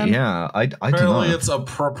 back then? Yeah, I don't Apparently, know. it's a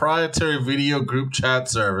proprietary video group chat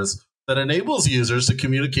service that enables users to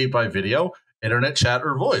communicate by video, internet chat,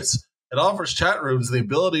 or voice. It offers chat rooms and the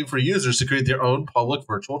ability for users to create their own public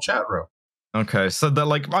virtual chat room. Okay, so that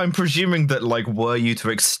like I'm presuming that like were you to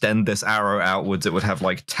extend this arrow outwards, it would have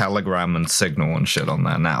like Telegram and Signal and shit on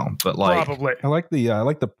there now. But like, Probably. I like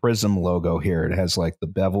the Prism logo here. It has like the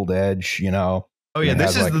beveled edge, oh yeah, it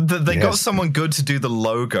this has, is like, they it got has- someone good to do the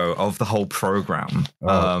logo of the whole program.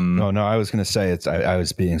 no, I was going to say I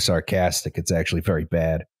was being sarcastic. It's actually very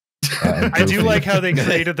bad. I do like how they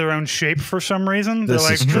created their own shape for some reason. They're This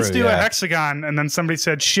like, is true, let's do a yeah. hexagon, and then somebody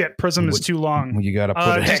said, "Shit, Prism is too long." You got to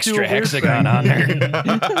put an just do a extra weird hexagon thing.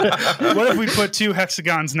 on there. What if we put 2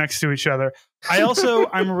 hexagons next to each other?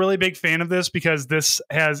 I'm a really big fan of this because this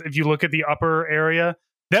has, if you look at the upper area,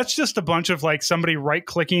 that's just a bunch of like somebody right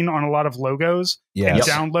clicking on a lot of logos and Yes.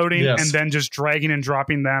 downloading Yes. and then just dragging and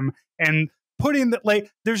dropping them and putting that, like,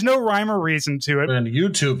 there's no rhyme or reason to it. And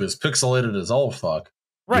YouTube is pixelated as all fuck.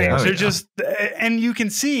 Right. Yeah. Oh, They're yeah. just, and you can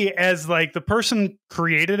see as like the person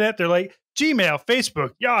created it, they're like Gmail,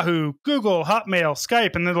 Facebook, Yahoo, Google, Hotmail,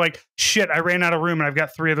 Skype. And they're like, shit, I ran out of room and I've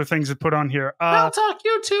got 3 other things to put on here. Talk,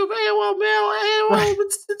 YouTube, AOL Mail, AOL,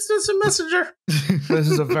 it's just a messenger. This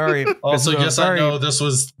is a very Also, this is a yes, I very- know this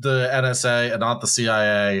was the NSA and not the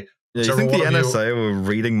CIA. Yeah, you So think the one of you- NSA were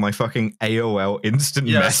reading my fucking AOL instant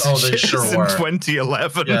Yes, oh, messages they sure in were.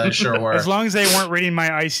 2011? Yeah, they sure were. As long as they weren't reading my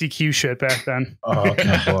ICQ shit back then. Oh,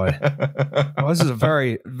 okay. Oh, boy. Well, this is a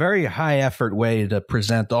very, very high effort way to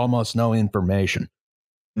present almost no information.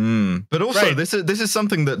 But also, Right. this is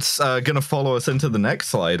something that's going to follow us into the next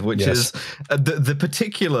slide, which Yes. is the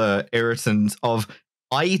particular irritant of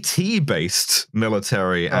IT-based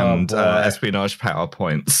military and boy. espionage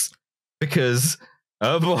PowerPoints. Because,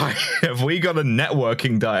 oh boy, have we got a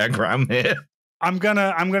networking diagram here? I'm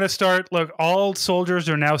gonna start. Look, all soldiers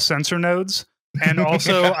are now sensor nodes, and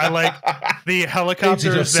also I like the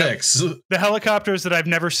helicopters. The helicopters that I've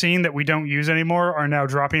never seen that we don't use anymore are now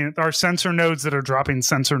dropping. Are sensor nodes that are dropping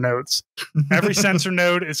sensor nodes. Every sensor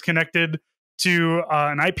node is connected to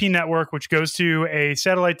an IP network, which goes to a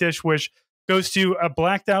satellite dish, which goes to a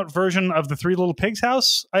blacked out version of the Three Little Pigs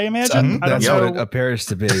house. I imagine. I don't That's know. what it appears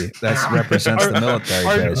to be. That represents the military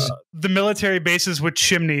base. The military bases with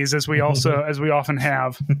chimneys, as we often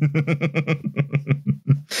have.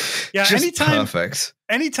 Yeah, Just perfect.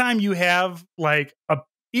 anytime you have like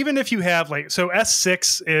even if you have like, so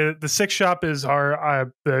S6 is the 6 shop is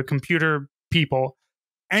our the computer people.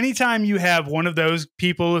 Anytime you have one of those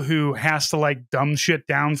people who has to like dumb shit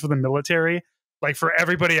down for the military, like for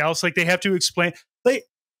everybody else, like they have to explain. Like,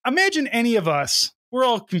 imagine any of us, we're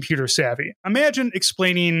all computer savvy. Imagine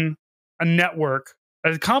explaining a network,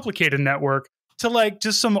 a complicated network, to like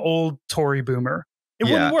just some old Tory boomer. It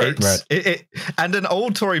wouldn't work. And an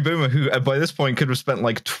old Tory boomer who, by this point, could have spent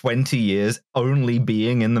like 20 years only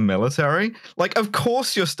being in the military. Like, of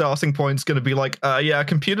course, your starting point's going to be like, yeah, a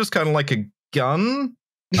computer's kind of like a gun.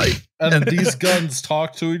 And these guns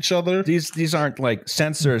talk to each other. These aren't like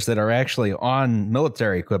sensors that are actually on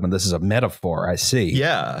military equipment. This is a metaphor. I see.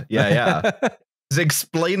 Yeah. It's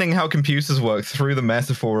explaining how computers work through the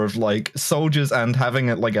metaphor of like soldiers and having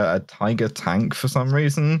it like a tiger tank for some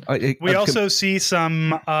reason. We also see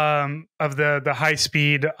some of the high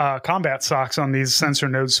speed combat socks on these sensor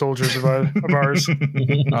node soldiers of ours.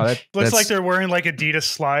 Looks like they're wearing like Adidas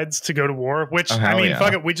slides to go to war. Which I mean,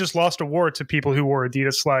 fuck it, we just lost a war to people who wore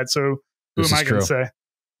Adidas slides. So who am I going to say?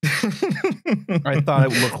 I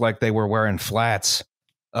thought it looked like they were wearing flats.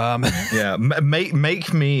 Yeah,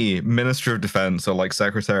 make me Minister of Defense or like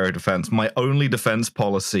Secretary of Defense. My only defense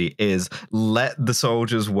policy is let the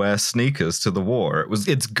soldiers wear sneakers to the war.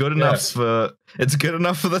 It's good enough for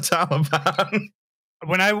the Taliban.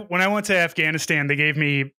 when I went to Afghanistan, they gave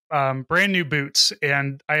me brand new boots,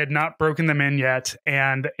 and I had not broken them in yet.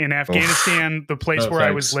 And in Afghanistan, the place where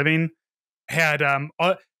I was living had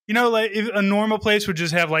like if a normal place would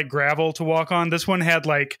just have like gravel to walk on. This one had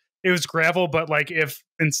like it was gravel, but like if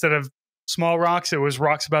instead of small rocks, it was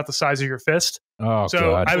rocks about the size of your fist. Oh, so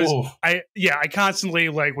God. I constantly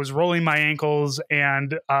like was rolling my ankles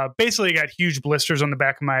and basically got huge blisters on the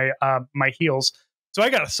back of my my heels. So I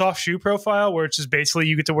got a soft shoe profile where it's just basically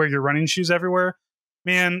you get to wear your running shoes everywhere.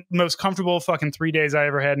 Man, most comfortable fucking 3 days I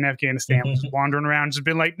ever had in Afghanistan. Was wandering around, just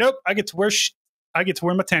being like, nope, I get to wear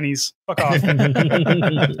my tennies. Fuck off.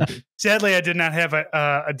 Sadly, I did not have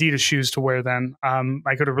Adidas shoes to wear then.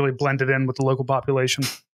 I could have really blended in with the local population.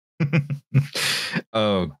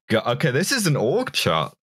 Oh God. Okay, this is an org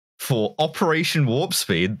chart for Operation Warp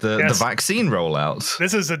Speed, the vaccine rollout.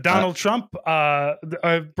 This is a Donald Trump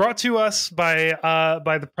brought to us by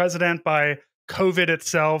the president, by COVID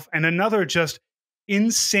itself, and another just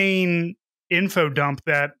insane info dump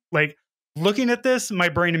that like looking at this, my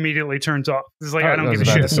brain immediately turns off. It's like I don't give a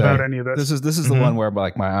shit about any of this. This is the one where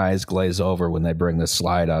like my eyes glaze over when they bring this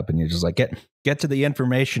slide up, and you're just like get to the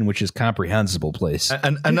information which is comprehensible, please.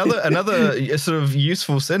 And another sort of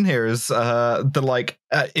useful sin here is the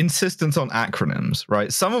insistence on acronyms,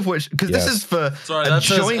 right? Some of which because this is for that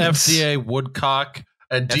says FDA Woodcock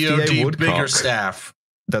and DoD bigger staff.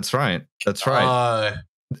 That's right. That's right.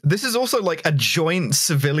 This is also like a joint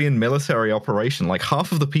civilian military operation. Like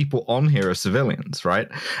half of the people on here are civilians, right?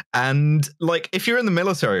 And like if you're in the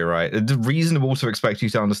military, right, it's reasonable to expect you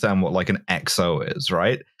to understand what like an XO is,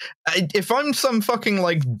 right? If I'm some fucking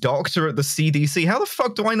like doctor at the CDC, how the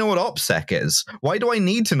fuck do I know what OPSEC is? Why do I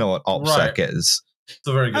need to know what OPSEC is? It's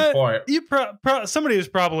a very good point. You somebody has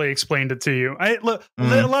probably explained it to you. A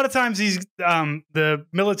lot of times these the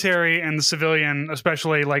military and the civilian,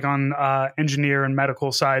 especially like on engineer and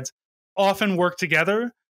medical sides, often work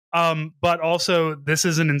together. But also, this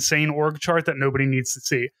is an insane org chart that nobody needs to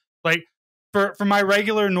see. Like for my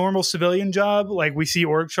regular normal civilian job, like we see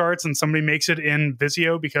org charts and somebody makes it in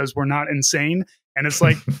Visio because we're not insane, and it's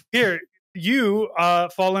like here. You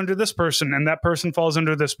fall under this person and that person falls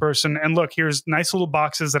under this person. And look, here's nice little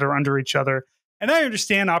boxes that are under each other. And I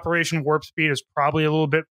understand Operation Warp Speed is probably a little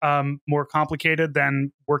bit more complicated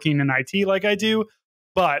than working in IT like I do,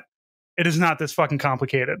 but it is not this fucking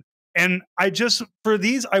complicated. And for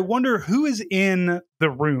these, I wonder who is in the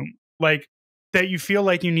room, like that you feel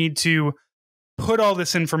like you need to put all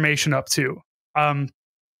this information up to.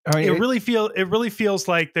 It really feels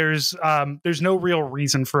like there's no real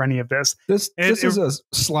reason for any of this. This is a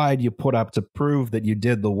slide you put up to prove that you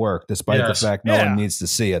did the work, despite the fact no one needs to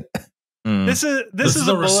see it. This is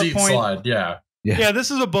a bullet point slide. Yeah. This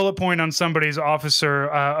is a bullet point on somebody's officer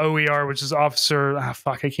OER, which is officer. I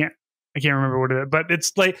can't remember what it is, but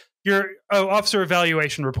it's like your officer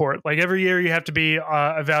evaluation report. Like every year, you have to be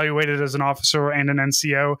evaluated as an officer and an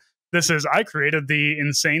NCO. This is, I created the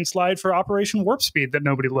insane slide for Operation Warp Speed that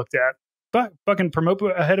nobody looked at. But fucking promote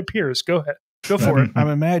ahead of peers. Go ahead. Go for it. I'm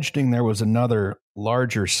imagining there was another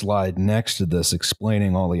larger slide next to this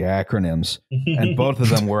explaining all the acronyms, and both of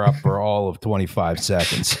them were up for all of 25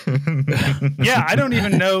 seconds. Yeah, I don't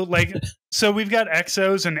even know. Like, so we've got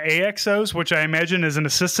XOs and AXOs, which I imagine is an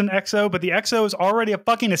assistant XO, but the XO is already a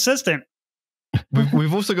fucking assistant.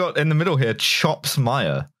 We've also got in the middle here Chops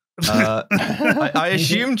Meyer. I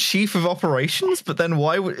assume chief of operations, but then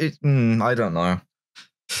why would it? I don't know.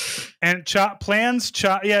 And plans,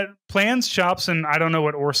 chops, and I don't know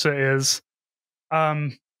what ORSA is.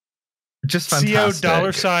 Just fantastic.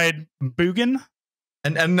 CO $sign Boogan.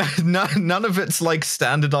 And none of it's like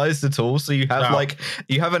standardized at all. So you have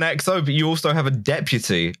you have an XO, but you also have a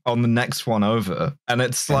deputy on the next one over, and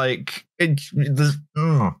it's like this is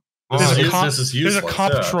useless. There's a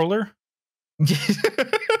comptroller.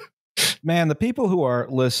 Man, the people who are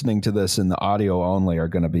listening to this in the audio only are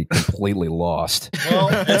going to be completely lost. Well,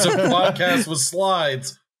 it's a podcast with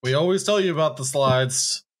slides. We always tell you about the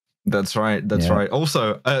slides. That's right. That's right.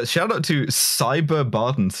 Also, shout out to Cyber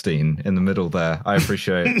Bardenstein in the middle there. I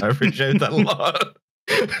appreciate that a lot.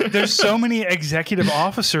 There's so many executive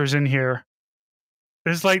officers in here.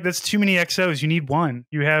 That's too many XOs. You need one.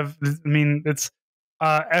 You have, it's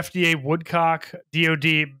FDA Woodcock,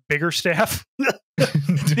 DoD bigger staff.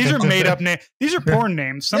 These are made up names. These are porn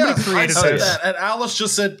names. Somebody created this. That, and Alice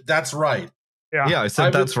just said, "That's right." Yeah, I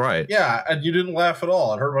said that's right. Yeah, and you didn't laugh at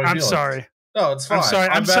all. It hurt my feelings. I'm sorry. No, it's fine.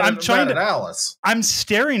 I'm sorry. I'm trying to. Alice. I'm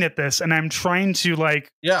staring at this, and I'm trying to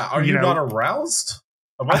like. Yeah, are you not aroused?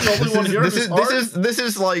 Am I the only one here? This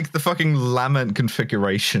is like the fucking lament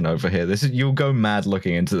configuration over here. You'll go mad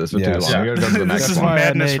looking into this for too long. Yeah. We're gonna go to the next That's one. why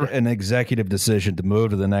I made an executive decision to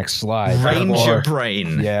move to the next slide. Ranger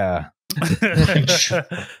brain. Yeah.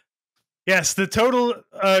 Yes, the total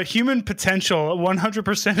human potential,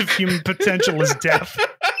 100% of human potential is death.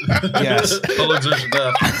 Yes. Total exertion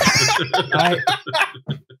death.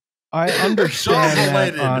 I understand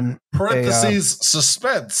that on parentheses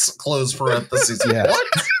suspense close parentheses. Yeah. What?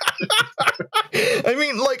 I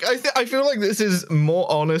mean, like, I feel like this is more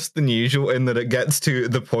honest than usual in that it gets to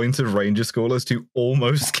the point of Ranger Schoolers to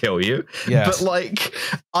almost kill you. Yes. But like,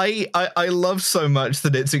 I love so much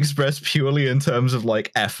that it's expressed purely in terms of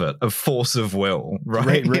like effort, of force of will,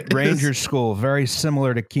 right? Ranger School, very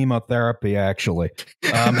similar to chemotherapy, actually.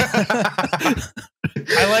 I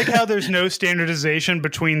like how there's no standardization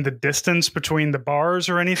between the distance between the bars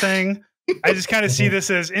or anything. I just kind of see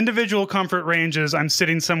this as individual comfort ranges. I'm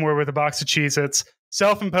sitting somewhere with a box of Cheez-Its.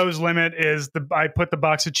 Self-imposed limit is I put the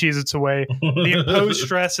box of Cheez-Its away. The imposed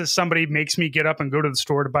stress is somebody makes me get up and go to the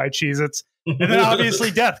store to buy Cheez-Its. And then obviously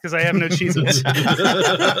death because I have no Cheez-Its.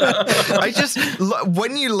 I just,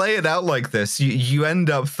 when you lay it out like this, you end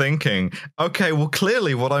up thinking, okay, well,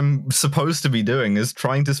 clearly what I'm supposed to be doing is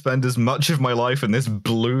trying to spend as much of my life in this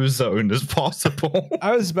blue zone as possible.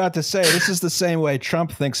 I was about to say, this is the same way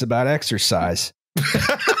Trump thinks about exercise.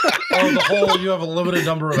 Oh, the whole you have a limited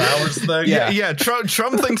number of hours thing? Yeah.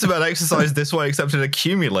 Trump thinks about exercise this way, except it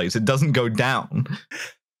accumulates. It doesn't go down.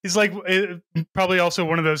 He's like probably also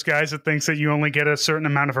one of those guys that thinks that you only get a certain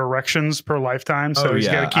amount of erections per lifetime. So he's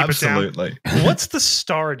got to keep it down. What's the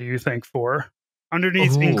star, do you think, for?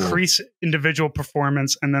 Underneath increase individual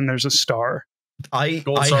performance, and then there's a star.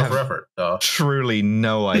 Gold star for effort. Truly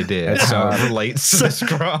no idea how it relates to this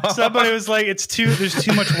graph. Somebody was like, there's too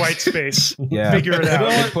much white space. Yeah. Figure it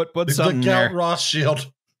out. Put something there. Count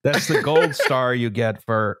Rothschild. That's the gold star you get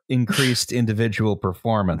for increased individual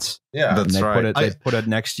performance. Yeah, that's right. They put it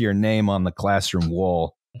next to your name on the classroom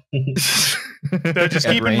wall. So just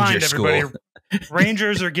keep in mind, everybody,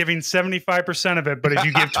 Rangers are giving 75% of it, but if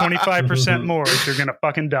you give 25% more, you're going to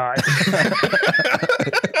fucking die.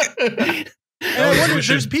 And I wonder,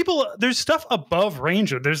 there's stuff above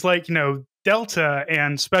Ranger. There's like, Delta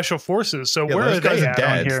and Special Forces. So where are they at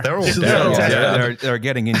on here? They're all dead. They're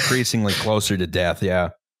getting increasingly closer to death. Yeah.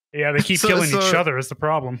 Yeah, they keep killing each other is the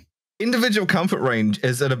problem. Individual comfort range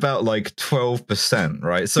is at about like 12%,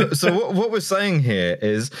 right? So what we're saying here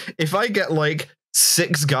is if I get like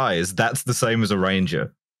 6 guys, that's the same as a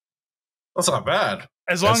Ranger. That's not bad.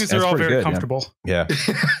 As long as they're all very comfortable. Yeah.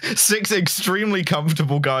 6 extremely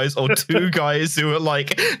comfortable guys or 2 guys who are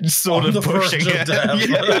like sort of pushing it.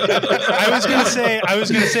 I was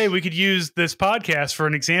gonna say we could use this podcast for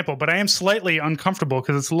an example, but I am slightly uncomfortable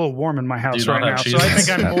because it's a little warm in my house right now. So I think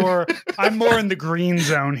I'm more in the green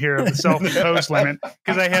zone here of the self-imposed limit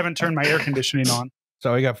because I haven't turned my air conditioning on.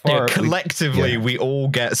 So we got collectively, we all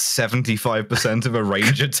get 75% of a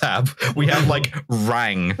Ranger tab. We have like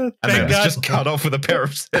Rang, and then it's just cut off with a pair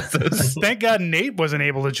of scissors. Thank God Nate wasn't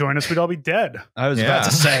able to join us. We'd all be dead. I was about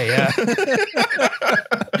to say, yeah.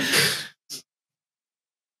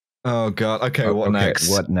 Oh God. Okay, what next?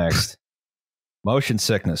 What next? Motion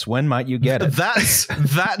sickness. When might you get it? That's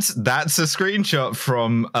a screenshot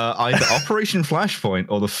from either Operation Flashpoint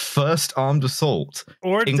or the First Armed Assault,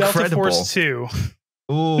 or Delta Force 2.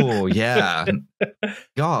 Oh, yeah.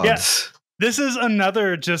 God. Yeah. This is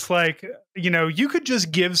another just like, you could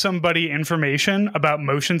just give somebody information about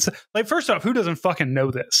motion. Like, first off, who doesn't fucking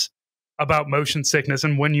know this about motion sickness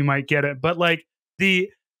and when you might get it? But like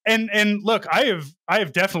and look, I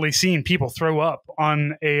have definitely seen people throw up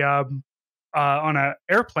on an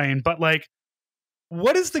airplane, but like,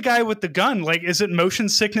 what is the guy with the gun? Like, is it motion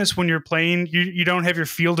sickness when you're playing? You don't have your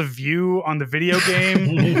field of view on the video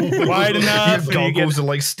game wide enough. Your goggles are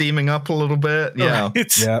like steaming up a little bit. Yeah.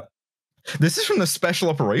 Yeah. This is from the Special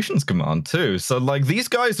Operations Command too. So like these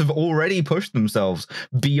guys have already pushed themselves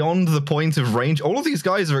beyond the point of range. All of these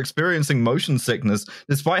guys are experiencing motion sickness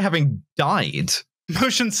despite having died.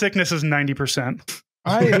 Motion sickness is 90%.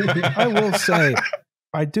 I will say,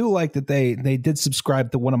 I do like that they did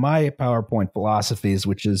subscribe to one of my PowerPoint philosophies,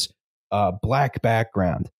 which is black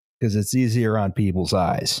background, because it's easier on people's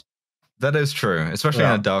eyes. That is true, especially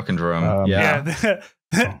in a darkened room.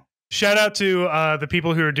 Shout out to the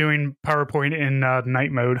people who are doing PowerPoint in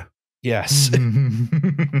night mode. Yes.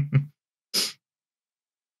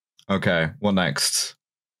 Okay, what next?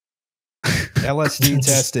 LSD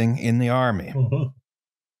testing in the Army.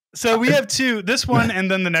 So we have 2. This one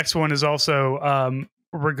and then the next one is also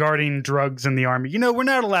regarding drugs in the Army. We're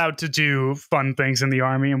not allowed to do fun things in the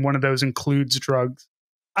Army, and one of those includes drugs.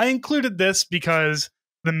 I included this because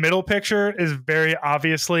the middle picture is very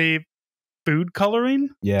obviously food coloring.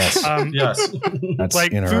 Yes. Yes. That's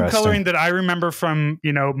Like food interesting. coloring that I remember from,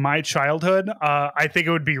 my childhood. I think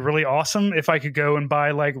it would be really awesome if I could go and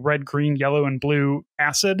buy like red, green, yellow, and blue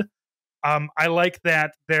acid. I like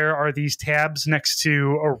that there are these tabs next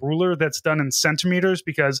to a ruler that's done in centimeters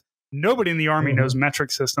because nobody in the Army knows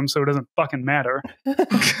metric systems, so it doesn't fucking matter.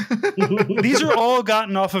 These are all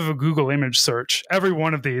gotten off of a Google image search, every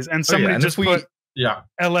one of these, and somebody and just put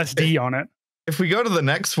LSD on it. If we go to the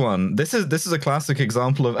next one, this is a classic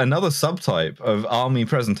example of another subtype of Army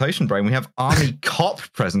presentation brain. We have Army cop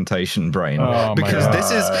presentation brain, because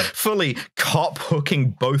this is fully cop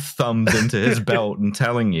hooking both thumbs into his belt and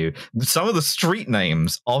telling you some of the street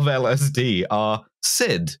names of LSD are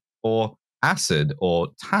Sid or Acid or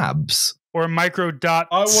Tabs or Microdots.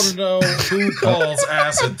 I want to know who calls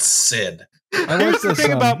acid Sid. Here's the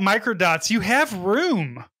thing about microdots: you have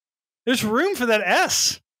room. There's room for that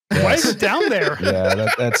S. Yes. Why is it down there? Yeah,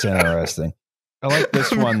 that's interesting. I like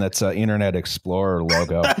this one that's Internet Explorer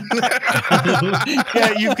logo.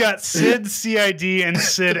 Yeah, you've got Sid CID and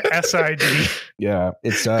Sid SID. Yeah,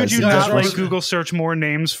 it's. Could you not like Google search more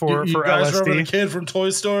names for you guys LSD? Remember the kid from Toy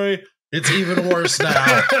Story? It's even worse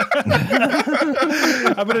now.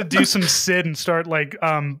 I'm gonna do some Sid and start like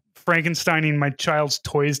Frankensteining my child's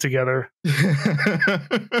toys together.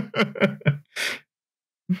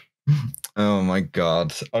 Oh my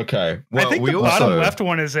god. Okay. Well, I think the bottom left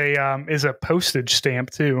one is a postage stamp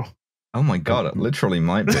too. Oh my god, it literally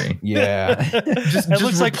might be. Yeah.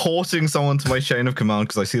 just reporting someone to my chain of command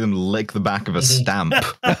because I see them lick the back of a stamp.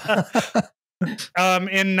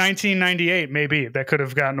 In 1998, maybe that could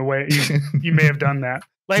have gotten away. You may have done that.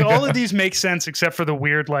 Like all of these make sense except for the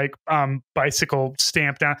weird like bicycle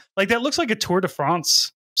stamp down. Like that looks like a Tour de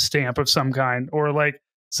France stamp of some kind, or like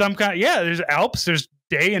some kind. Yeah, there's Alps. There's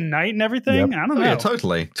day and night and everything. I don't know. Yeah,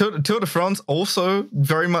 totally. Tour de France also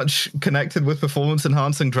very much connected with performance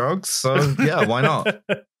enhancing drugs. So yeah, why not?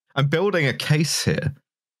 I'm building a case here.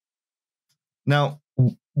 Now,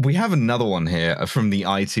 we have another one here from the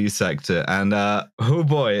IT sector, and oh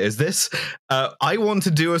boy, is this... I want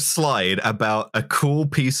to do a slide about a cool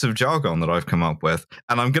piece of jargon that I've come up with,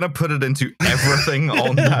 and I'm going to put it into everything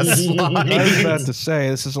on that slide. I was about to say,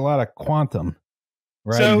 this is a lot of quantum.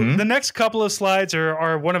 Right. So the next couple of slides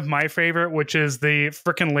are one of my favorite, which is the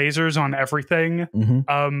frickin' lasers on everything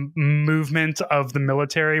movement of the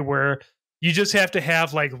military, where you just have to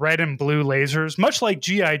have like red and blue lasers, much like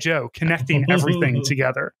G.I. Joe, connecting everything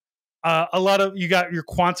together. A lot of you got your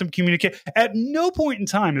quantum communicate. At no point in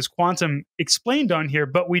time is quantum explained on here,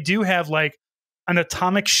 but we do have like an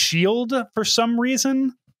atomic shield for some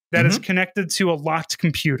reason that is connected to a locked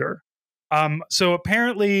computer. So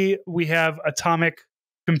apparently we have atomic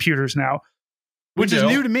computers now, which is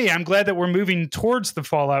new to me. I'm glad that we're moving towards the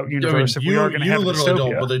Fallout universe. If we are going to have a dystopia.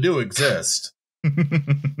 Don't, but they do exist.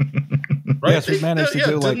 Right? Yes, we managed to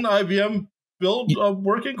do didn't IBM build a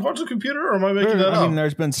working quantum computer, or am I making that up? I mean,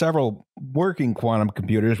 there's been several working quantum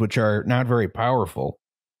computers which are not very powerful.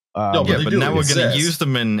 But now we're going to use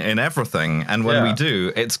them in everything, and when we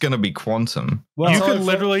do, it's going to be quantum. Well, you could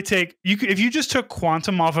literally take if you just took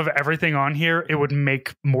quantum off of everything on here, it would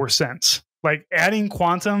make more sense. Like adding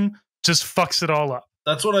quantum just fucks it all up.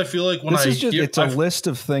 That's what I feel like when it's a list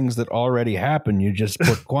of things that already happen. You just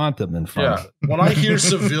put quantum in front of it. When I hear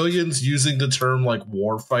civilians using the term like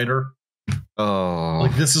warfighter,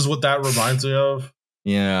 like this is what that reminds me of.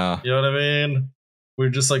 Yeah. You know what I mean? We're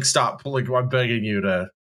just like, stop. Like, I'm begging you to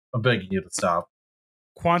stop.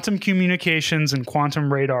 Quantum communications and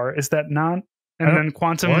quantum radar. Is that not? And then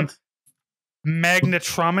quantum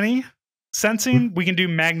magnetronomy sensing. We can do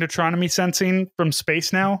magnetronomy sensing from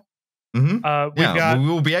space now. We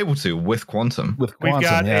will be able to with quantum. We've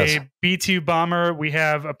got a B-2 bomber. We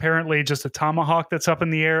have apparently just a Tomahawk that's up in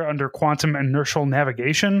the air under quantum inertial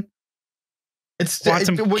navigation.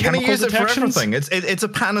 We're going to use it for everything. It's a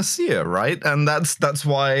panacea, right? And that's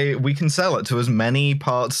why we can sell it to as many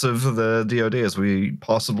parts of the DoD as we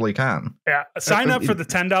possibly can. Yeah, sign up for the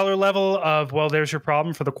 $10 level of there's your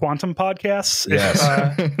problem for the quantum podcasts. Yes.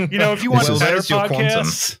 If you want better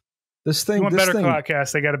podcasts,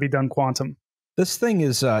 podcasts, they got to be done quantum. This thing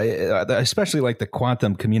is especially like the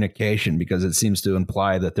quantum communication, because it seems to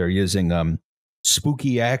imply that they're using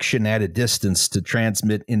spooky action at a distance to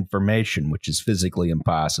transmit information, which is physically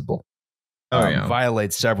impossible.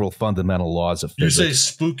 Violates several fundamental laws of physics. You say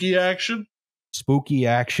spooky action? Spooky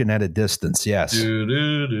action at a distance, yes. It's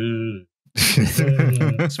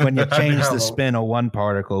when you change the spin of one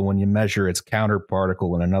particle, when you measure its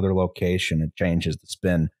counterparticle in another location, it changes the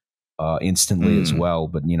spin instantly as well.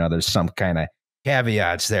 But, there's some kind of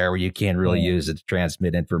caveats there where you can't really use it to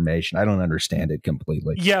transmit information. I don't understand it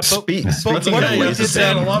completely. Yeah, but That's what okay. if we You did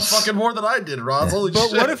understand a that? lot fucking more than I did, Roz. Holy But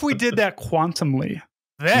shit. what if we did that quantumly?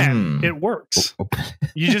 Then it works.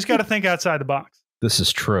 You just got to think outside the box. This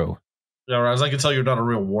is true. Yeah, Roz, I can tell you're not a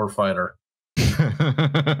real war fighter.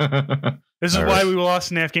 This is why we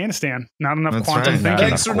lost in Afghanistan. Not enough That's quantum right. thinking.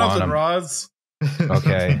 Thanks for nothing, Roz.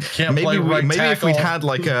 Okay. Can't play right maybe if tackle. we'd had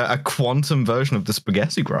like a quantum version of the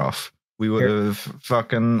spaghetti graph, we would have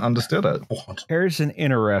fucking understood it. Here's an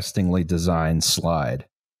interestingly designed slide.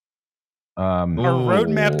 A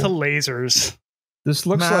roadmap to lasers. This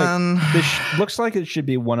looks looks like it should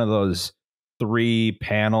be one of those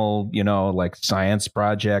 3-panel, like science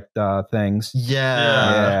project things.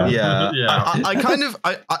 Yeah. Yeah. I kind of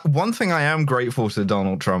one thing I am grateful to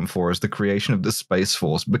Donald Trump for is the creation of the Space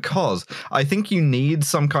Force, because I think you need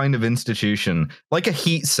some kind of institution like a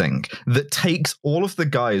heat sink that takes all of the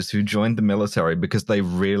guys who joined the military because they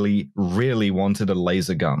really, really wanted a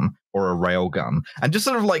laser gun or a rail gun and just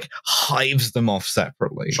sort of like hives them off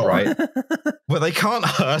separately, right? Where they can't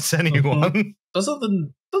hurt anyone. Doesn't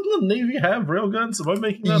the Navy have railguns? Am I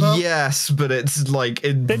making that up? Yes, but it's like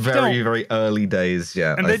in very, very early days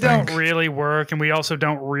yet. And they don't really work, and we also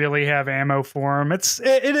don't really have ammo for them. It's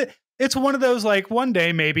one of those, like, one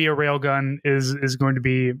day maybe a railgun is going to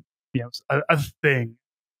be a thing.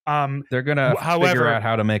 They're gonna figure out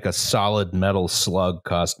how to make a solid metal slug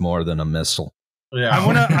cost more than a missile. Yeah, I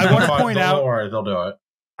want to point out. Don't worry, they'll do it.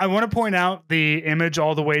 I want to point out the image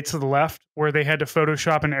all the way to the left where they had to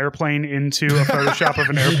Photoshop an airplane into a Photoshop of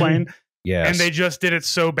an airplane. Yes. And they just did it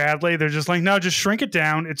so badly. They're just like, no, just shrink it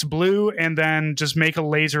down. It's blue, and then just make a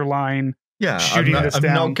laser line. Yeah, shooting this down.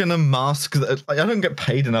 I'm not going to mask. I don't get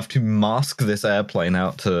paid enough to mask this airplane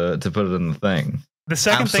out to put it in the thing. The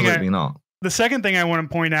second Absolutely not. The second thing I want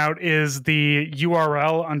to point out is the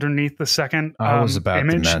URL underneath the second I was about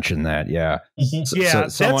image. to mention that, yeah. Yeah,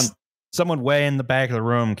 someone way in the back of the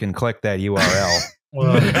room can click that URL.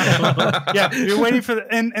 Yeah, you're waiting for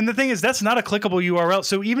and the thing is, that's not a clickable URL.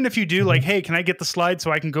 So even if you do like, hey, can I get the slide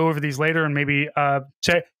so I can go over these later and maybe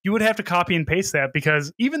check, you would have to copy and paste that,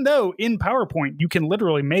 because even though in PowerPoint you can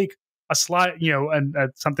literally make a slide,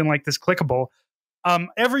 something like this clickable,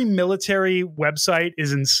 every military website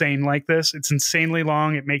is insane like this. It's insanely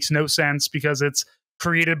long. It makes no sense because it's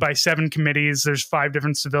created by 7 committees. There's 5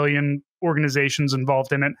 different civilian organizations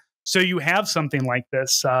involved in it. So you have something like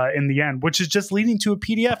this in the end, which is just leading to a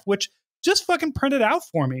PDF, which just fucking print it out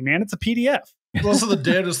for me, man. It's a PDF. It's also the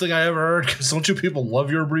damnedest thing I ever heard, because don't you people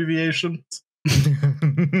love your abbreviations?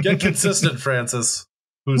 Get consistent, Francis.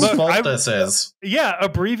 Whose fault this is. Yeah,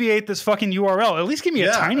 abbreviate this fucking URL. At least give me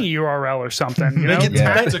a tiny URL or something. Make it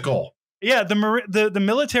tactical. Yeah, the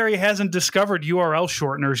military hasn't discovered URL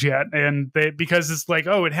shorteners yet, and because it's like,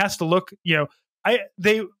 oh, it has to look,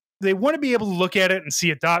 they want to be able to look at it and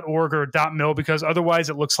see a .org or a .mil, because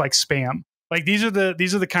otherwise it looks like spam. Like these are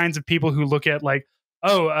the kinds of people who look at like,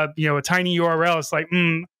 a tiny URL. It's like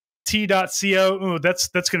t.co. Oh, that's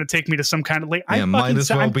going to take me to some kind of link. Yeah, might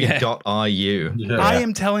as well be .ru. Yeah. I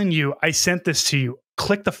am telling you, I sent this to you.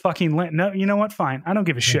 Click the fucking link. No, you know what? Fine. I don't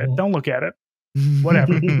give a shit. Don't look at it.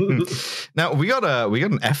 Whatever. Now we got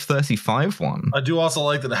an F-35 one. I do also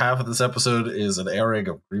like that half of this episode is an airing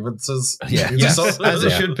of grievances. Yeah, yes, as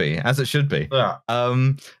it should be. As it should be. Yeah.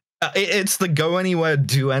 It's the go anywhere,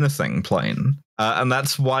 do anything plane. And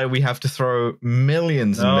that's why we have to throw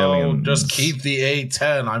millions and millions. Just keep the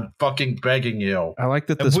A-10. I'm fucking begging you. I like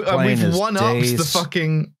that this plane is the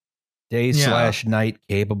fucking day/night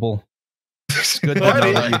capable. It's good to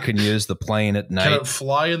know that you can use the plane at night. Can it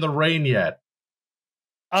fly in the rain yet?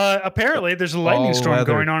 Apparently, there's a lightning storm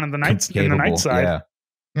going on in the night side.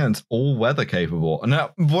 Yeah, it's all weather capable.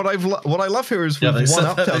 Now, what I love here is we've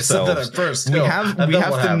one-upped ourselves. First, we have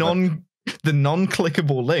the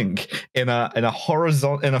non-clickable link in a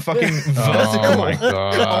horizontal, in a fucking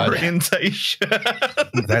vertical orientation.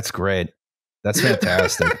 That's great. That's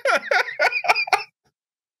fantastic.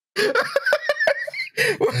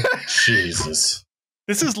 Jesus.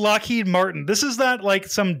 This is Lockheed Martin. This is not like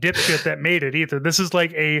some dipshit that made it either. This is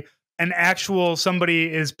like an actual,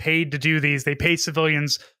 somebody is paid to do these. They pay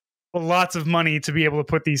civilians lots of money to be able to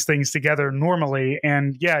put these things together normally.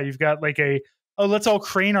 And yeah, you've got like let's all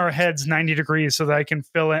crane our heads 90 degrees so that I can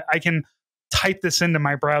fill it. I can type this into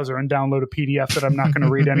my browser and download a PDF that I'm not going to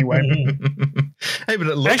read anyway. Hey, but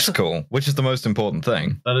it looks cool, which is the most important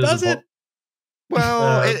thing. Does it?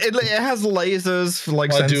 Well, it has lasers for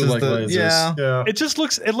like sensors. I do like lasers. Yeah.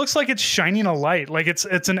 It looks like it's shining a light. Like it's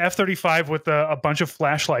an F-35 with a bunch of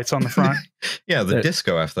flashlights on the front. Yeah, the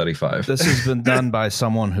disco F-35. This has been done by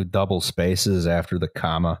someone who double spaces after the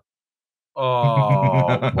comma.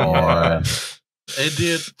 Oh boy. Yeah.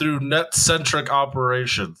 Indian through net-centric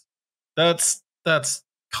operations. That's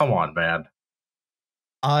come on, man.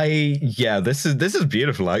 This is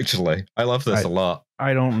beautiful, actually. I love this a lot.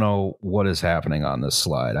 I don't know what is happening on this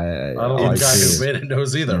slide. I don't know the guy who made it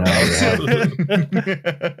knows either.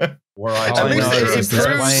 Where All I know is this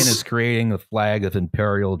plane is creating the flag of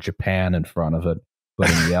Imperial Japan in front of it, but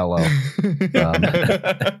in yellow.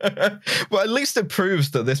 Well, at least it proves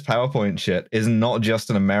that this PowerPoint shit is not just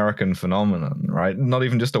an American phenomenon, right? Not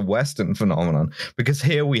even just a Western phenomenon. Because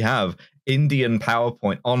here we have Indian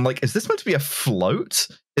PowerPoint on, like, is this meant to be a float?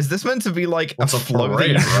 Is this meant to be like a float that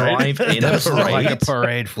you drive in a parade? Like a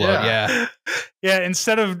parade float, yeah. Yeah,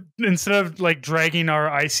 instead of like dragging our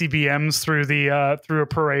ICBMs through a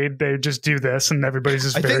parade, they just do this, and everybody's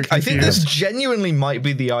just very confused. I think this genuinely might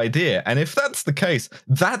be the idea, and if that's the case,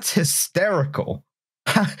 that's hysterical.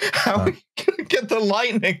 How are we gonna get the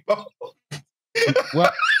lightning bolt?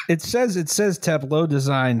 Well, it says tableau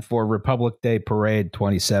design for Republic Day Parade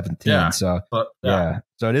 2017. Yeah, so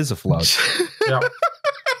it is a float. Yeah.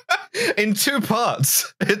 In two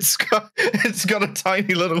parts. It's got a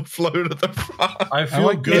tiny little float at the front. I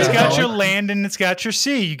feel good. It's got your land and it's got your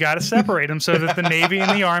sea. You got to separate them so that the Navy and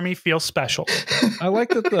the Army feel special. I like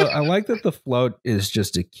that the float is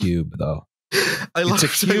just a cube, though. It's a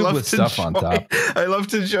cube with stuff on top. I love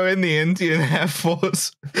to join the Indian Air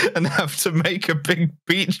Force and have to make a big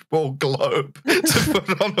beach ball globe to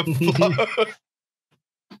put on a float.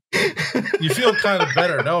 You feel kind of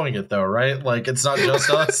better knowing it, though, right? Like, it's not just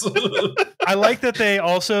us. I like that they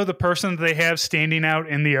also, the person that they have standing out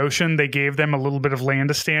in the ocean, they gave them a little bit of land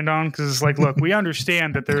to stand on, because it's like, look, we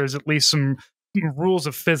understand that there is at least some rules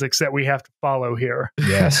of physics that we have to follow here.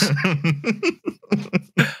 Yes.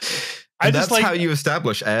 That's how you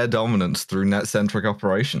establish air dominance through net-centric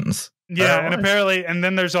operations. Yeah, and apparently, and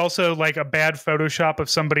then there's also like a bad Photoshop of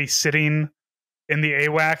somebody sitting in the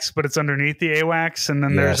AWACS, but it's underneath the AWACS, and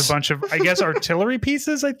then there's a bunch of, I guess, artillery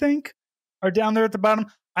pieces, I think, are down there at the bottom.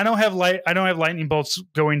 I don't have lightning bolts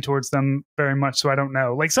going towards them very much, so I don't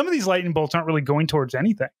know. Like, some of these lightning bolts aren't really going towards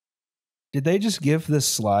anything. Did they just give this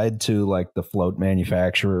slide to like the float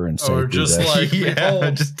manufacturer and say, or just like,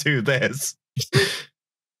 just do this?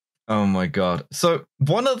 Oh my god. So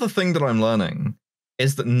one other thing that I'm learning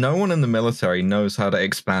is that no one in the military knows how to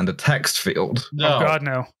expand a text field. No. Oh god,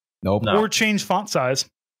 no. Nope. Or change font size.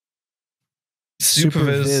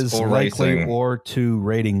 Superviz or likely rating. Or to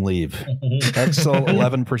rating leave. Excel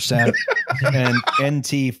 11% and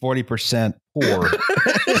NT 40% poor.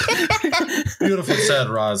 Beautifully said,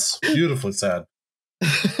 Roz. Beautifully said.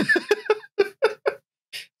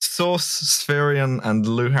 Source, Spherian, and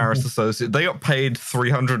Lou Harris Associates, they got paid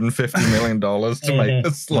 $350 million to make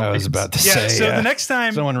this slide. I was about to say. So the next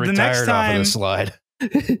time someone retired off of the slide.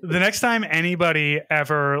 The next time anybody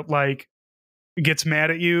ever like gets mad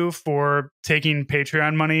at you for taking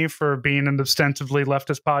Patreon money for being an ostensibly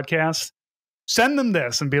leftist podcast, send them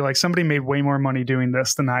this and be like, somebody made way more money doing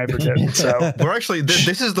this than I ever did. So we're actually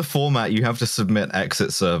this is the format you have to submit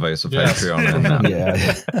exit surveys for Patreon.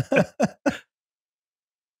 Yeah.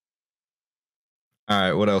 All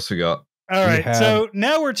right, what else we got? All right, so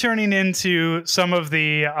now we're turning into some of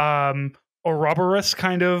the Ouroboros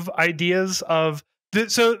kind of ideas of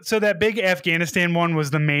so that big Afghanistan one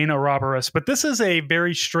was the main Ouroboros, but this is a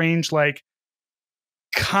very strange, like,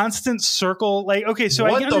 constant circle. Like, okay, so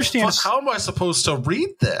what I understand. How am I supposed to read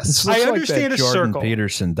this? I understand like that a Jordan circle.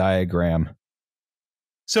 Peterson diagram.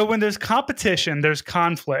 So when there's competition, there's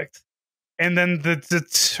conflict, and then the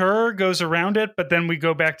tour goes around it, but then we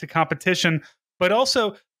go back to competition. But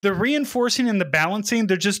also the reinforcing and the balancing,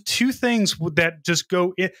 they're just two things that just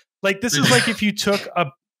go in. Like, this is like if you took a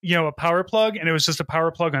power plug and it was just a power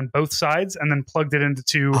plug on both sides and then plugged it into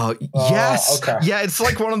two. Yes. Okay. Yeah, it's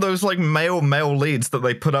like one of those like male leads that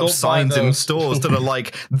they put up signs in stores that are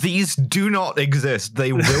like, these do not exist.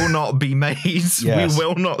 They will not be made. Yes. We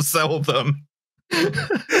will not sell them.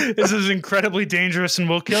 This is incredibly dangerous and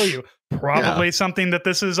will kill you. Probably something that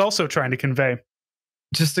this is also trying to convey.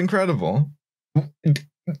 Just incredible. All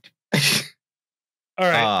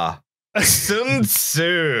right. Sun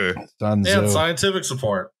Tzu. And scientific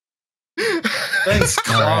support. Thanks,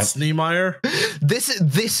 Klaus Niemeyer.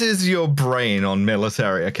 This is your brain on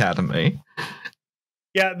Military Academy.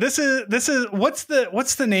 Yeah, this is what's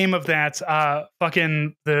the name of that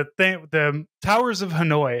fucking the Towers of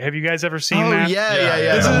Hanoi? Have you guys ever seen that?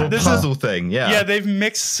 Yeah. This puzzle thing. Yeah, they've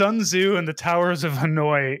mixed Sun Tzu and the Towers of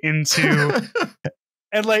Hanoi into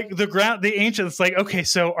and like the ancients, like, okay,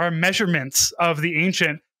 so our measurements of the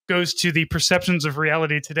ancient goes to the perceptions of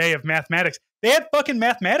reality today of mathematics. They had fucking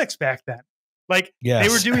mathematics back then. Like Yes.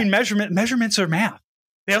 they were doing measurements are math.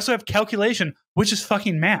 They also have calculation, which is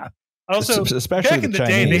fucking math. Also, especially back in the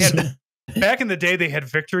day, Chinese. back in the day they had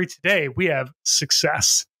victory. Today we have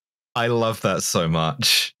success. I love that so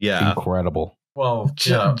much. Yeah. Incredible. Well,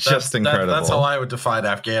 Just incredible. That's how I would define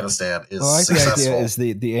Afghanistan. Is Well, I think the successful. idea is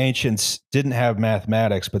the ancients didn't have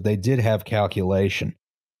mathematics, but they did have calculation.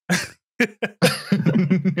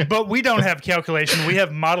 But we don't have calculation. We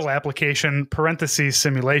have model application (parentheses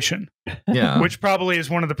simulation), Yeah. which probably is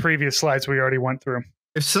one of the previous slides we already went through.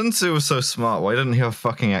 If Sun Tzu was so smart, why didn't he have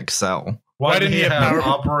fucking Excel? Why didn't he have Power-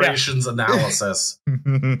 operations analysis?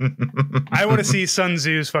 I want to see Sun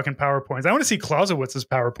Tzu's fucking PowerPoints. I want to see Clausewitz's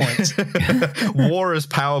PowerPoints. War is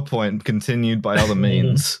PowerPoint continued by other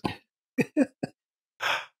means. All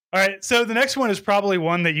right, so the next one is probably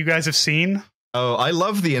one that you guys have seen. Oh, I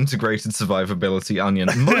love the integrated survivability onion,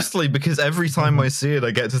 mostly because every time I see it,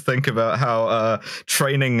 I get to think about how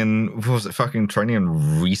training and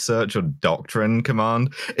research or doctrine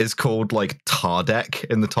command is called like TARDEC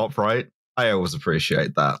in the top right. I always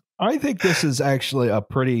appreciate that. I think this is actually a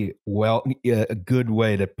pretty a good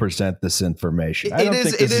way to present this information. I don't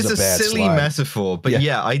think this is a bad silly slide. metaphor, but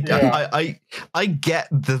I get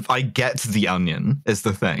the onion is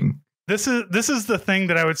the thing. This is the thing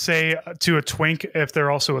that I would say to a twink if they're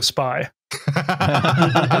also a spy.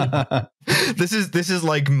 This is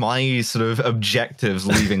like my sort of objectives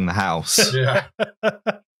leaving the house. Yeah.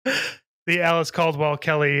 The Alice Caldwell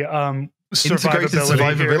Kelly Integrated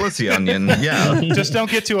survivability onion. Yeah. Just don't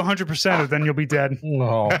get to 100% or then you'll be dead.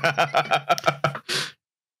 No.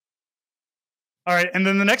 All right, and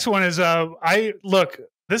then the next one is I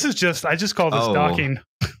just call this docking.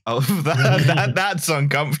 Oh, that's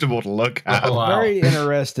uncomfortable to look at. Oh, wow. Very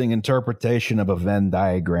interesting interpretation of a Venn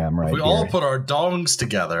diagram, right? We all put our dongs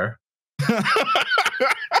together.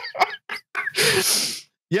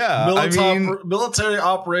 Yeah, Military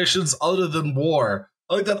operations other than war.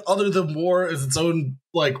 I like that other than war is its own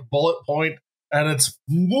like bullet point, and it's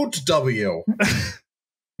moot W.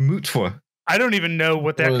 Mootwa. I don't even know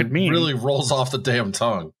what that could mean. Really rolls off the damn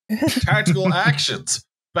tongue. Tactical actions: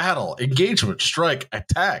 battle, engagement, strike,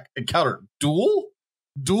 attack, encounter, duel.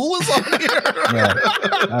 Duel is on here.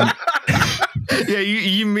 Yeah,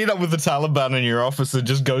 you meet up with the Taliban and your officer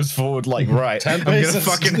just goes forward like, right, I'm gonna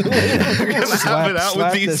fucking have it out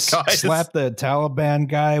with these guys. Slap the Taliban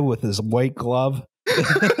guy with his white glove.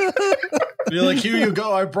 Be like, here you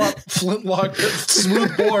go. I brought flintlock pistols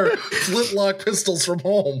from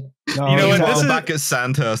home. No, You know what, Meanwhile, this is- back at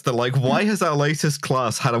Sandhurst, they're like, why has our latest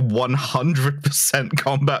class had a 100%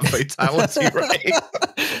 combat fatality rate?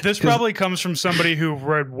 This probably comes from somebody who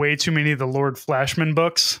read way too many of the Lord Flashman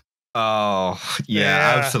books. Oh, yeah,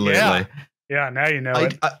 Yeah, absolutely. yeah. Yeah, now you know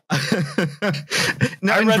it.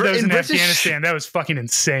 Now, I read those in British- Afghanistan. That was fucking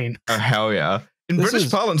insane. Oh, hell yeah. In This British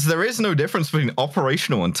is- parlance, there is no difference between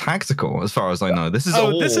operational and tactical, as far as I know. This is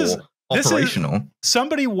all this is operational.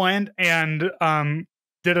 Somebody went and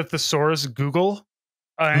did a thesaurus Google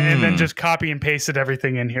and then just copy and pasted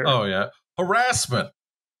everything in here. Oh yeah, harassment.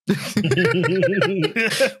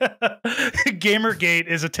 Gamergate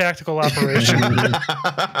is a tactical operation.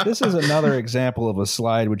 This is another example of a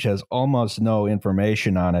slide which has almost no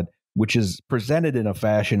information on it, which is presented in a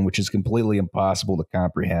fashion which is completely impossible to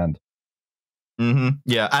comprehend.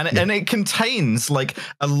 Yeah, and it contains like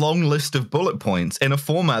a long list of bullet points in a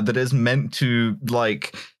format that is meant to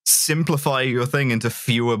like simplify your thing into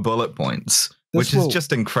fewer bullet points, which is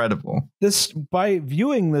just incredible. This, by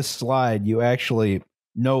viewing this slide, you actually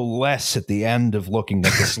know less at the end of looking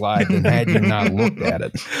at the slide than had you not looked at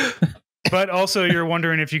it. But also, you're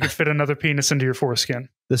wondering if you could fit another penis into your foreskin.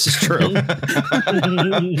 This is true.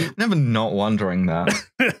 Never not wondering that.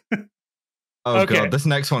 Oh Okay. god, this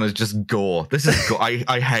next one is just gore. This is gore.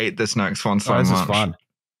 I hate this next one so Oh, much. this is fun.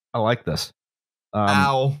 I like this.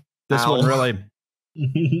 Ow. This Ow. one really.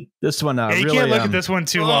 This one Yeah, you really. can't look at this one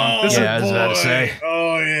too long. This yeah, I was about to boy. say.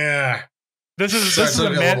 Oh yeah. this is Starts a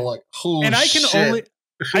looking mad, little like, holy and I can shit.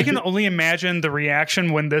 only imagine the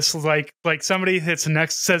reaction when this like somebody hits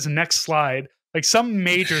says next slide. Like some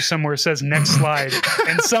major somewhere says next slide,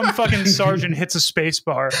 and some fucking sergeant hits a space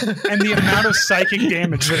bar, and the amount of psychic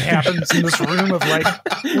damage that happens in this room of like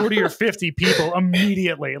 40 or 50 people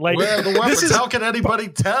immediately. Like Where are the this weapons? is How can anybody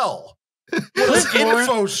tell? What is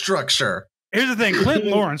info structure? here's the thing.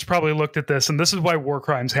 Clinton Lawrence probably looked at this, and this is why war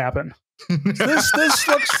crimes happen.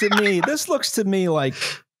 This looks to me like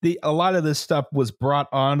a lot of this stuff was brought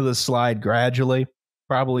onto the slide gradually,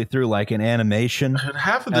 probably through like an animation. And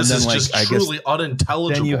half of And this then, is like, just I guess truly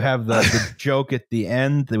unintelligible. Then you have the joke at the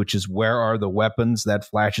end, which is where are the weapons, that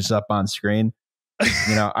flashes up on screen.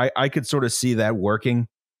 You know, I could sort of see that working.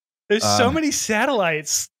 There's so many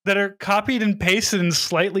satellites that are copied and pasted and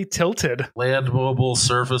slightly tilted. Land mobile,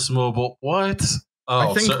 surface mobile. What?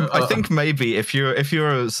 Oh, I think maybe if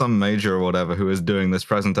you're some major or whatever who is doing this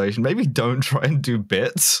presentation, maybe don't try and do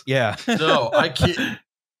bits. Yeah. No, I can't.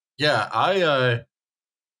 Yeah,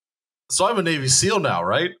 so I'm a Navy SEAL now,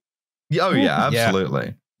 right? Oh yeah,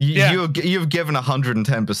 absolutely. Yeah. You've given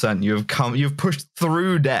 110%. You've pushed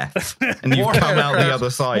through death, and you've come out the other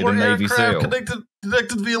side a Navy SEAL.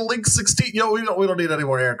 Connected via Link 16. We don't need any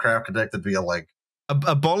more aircraft connected via Link.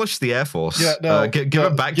 Abolish the Air Force. Yeah, no, give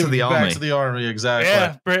it back to the Army. Back to the Army,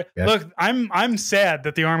 exactly. Yeah, look, I'm sad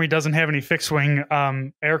that the Army doesn't have any fixed-wing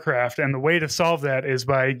aircraft, and the way to solve that is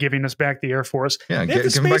by giving us back the Air Force. Yeah, they have the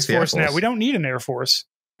Space Force now. We don't need an Air Force.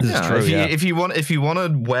 Yeah, true, if you want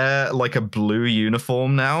to wear like a blue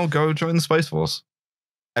uniform now, go join the Space Force.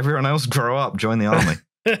 Everyone else grow up, join the Army.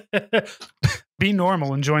 Be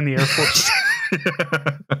normal and join the Air Force.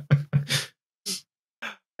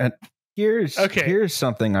 And here's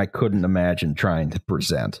something I couldn't imagine trying to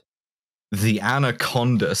present. The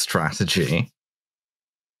Anaconda strategy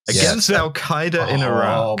against Al-Qaeda in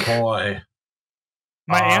Iraq. Oh boy.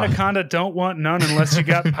 My Anaconda don't want none unless you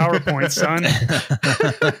got PowerPoints, son.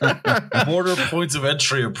 Border points of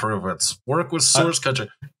entry improvements. Work with source country.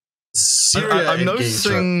 Syria. I'm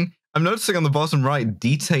noticing on the bottom right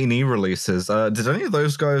detainee releases. Did any of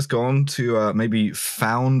those guys go on to maybe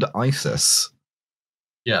found ISIS?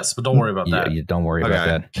 Yes, but don't worry about that. You don't worry about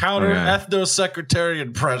that. Counter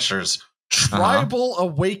ethno-sectarian pressures. Tribal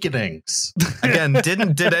awakenings. Again,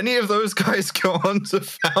 did any of those guys go on to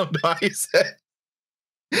found ISIS?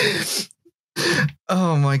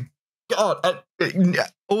 Oh my god.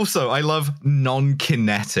 Also, I love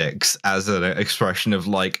non-kinetics as an expression of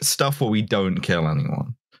like stuff where we don't kill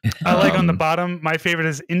anyone. I like on the bottom, my favorite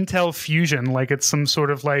is Intel Fusion, like it's some sort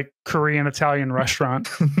of like Korean Italian restaurant.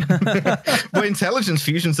 Well, intelligence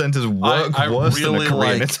fusion centers work worse than a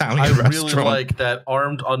Korean Italian restaurant. I really like that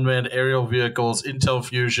armed unmanned aerial vehicles, Intel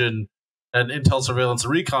Fusion, and Intel surveillance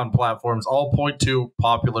recon platforms all point to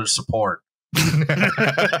popular support.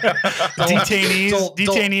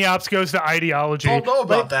 Detainee ops goes to ideology. Don't know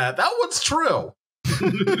about that. That one's true.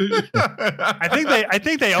 I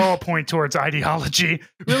think they all point towards ideology.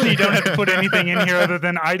 Really, you don't have to put anything in here other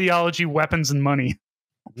than ideology, weapons, and money.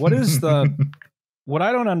 What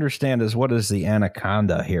I don't understand is what is the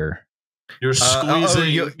Anaconda here? You're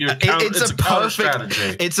squeezing. It's a perfect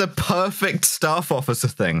strategy. It's a perfect staff officer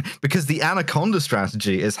thing because the Anaconda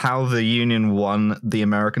strategy is how the Union won the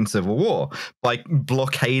American Civil War by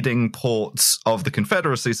blockading ports of the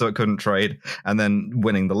Confederacy so it couldn't trade, and then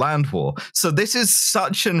winning the land war. So this is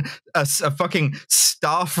such a fucking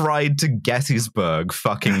staff ride to Gettysburg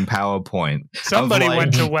fucking PowerPoint. Somebody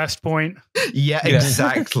went to West Point. Yeah,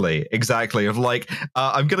 exactly. Of like,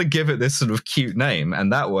 I'm gonna give it this sort of cute name,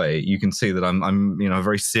 and that way you can see that I'm a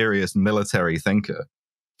very serious military thinker.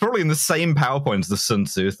 Probably in the same PowerPoint as the Sun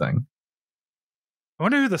Tzu thing. I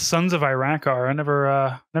wonder who the Sons of Iraq are. I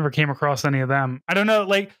never came across any of them. I don't know.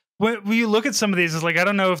 Like when you look at some of these, it's like I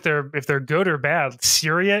don't know if they're good or bad.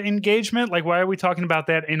 Syria engagement. Like why are we talking about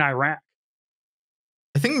that in Iraq?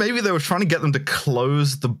 I think maybe they were trying to get them to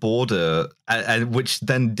close the border, which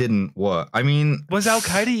then didn't work. I mean, was Al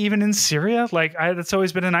Qaeda even in Syria? Like that's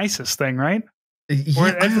always been an ISIS thing, right?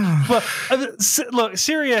 Yeah. Look,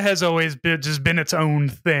 Syria has always been its own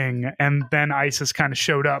thing, and then ISIS kind of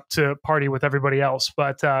showed up to party with everybody else.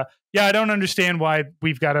 But yeah, I don't understand why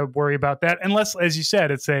we've got to worry about that, unless, as you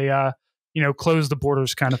said, it's a close the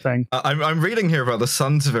borders kind of thing. I'm reading here about the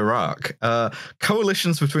Sons of Iraq,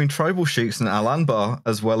 coalitions between tribal sheiks and Al-Anbar,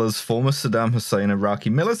 as well as former Saddam Hussein Iraqi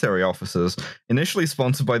military officers, initially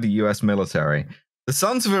sponsored by the U.S. military. The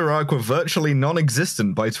Sons of Iraq were virtually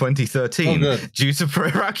non-existent by 2013 due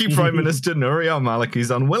to Iraqi Prime Minister Nouri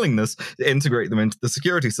al-Maliki's unwillingness to integrate them into the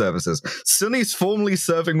security services. Sunnis formerly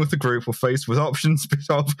serving with the group were faced with options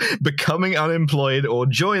of becoming unemployed or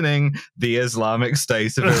joining the Islamic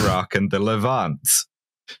State of Iraq and the Levant.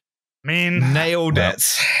 Nailed it.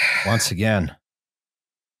 Once again.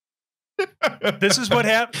 This is what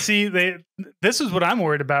happened. See, this is what I'm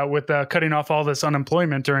worried about with cutting off all this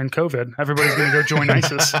unemployment during COVID. Everybody's going to go join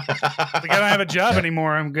ISIS. Like, I don't have a job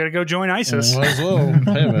anymore. I'm going to go join ISIS. Might as well.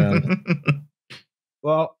 Hey, man.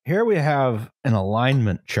 Well, here we have an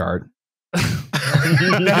alignment chart.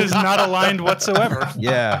 That is not aligned whatsoever.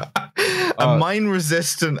 Yeah. A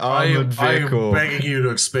mine-resistant armored vehicle. I am begging you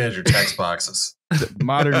to expand your text boxes.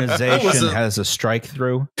 Modernization has a strike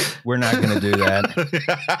through. We're not going to do that.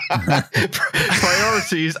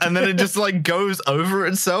 Priorities, and then it just like goes over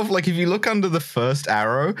itself. Like if you look under the first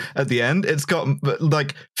arrow at the end, it's got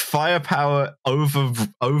like firepower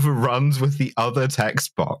overruns with the other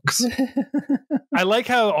text box. I like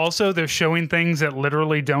how also they're showing things that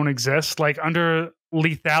literally don't exist. Like under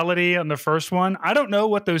lethality on the first one, I don't know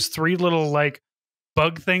what those three little like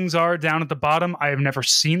bug things are down at the bottom. I have never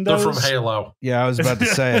seen those. They're from Halo. Yeah, I was about to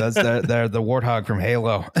say they're the Warthog from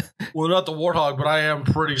Halo. Well, not the Warthog, but I am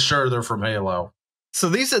pretty sure they're from Halo. So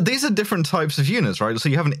these are different types of units, right? So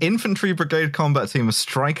you have an infantry brigade combat team, a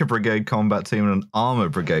striker brigade combat team, and an armor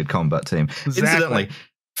brigade combat team. Exactly. Incidentally,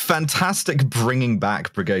 fantastic bringing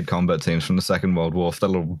back brigade combat teams from the Second World War for that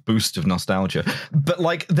little boost of nostalgia. But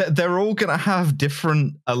like they're all going to have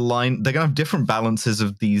different they're going to have different balances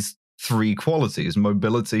of these three qualities: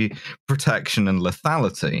 mobility, protection, and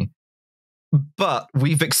lethality. But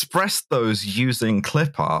we've expressed those using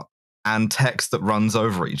clip art and text that runs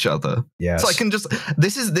over each other. Yes. So I can just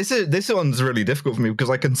this one's really difficult for me because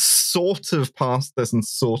I can sort of pass this and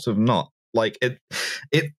sort of not. Like it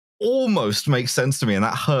almost makes sense to me, and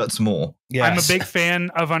that hurts more. Yes. I'm a big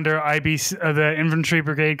fan of under IBC, the Infantry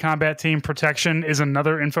Brigade Combat Team. Protection is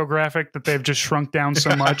another infographic that they've just shrunk down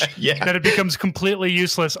so much that it becomes completely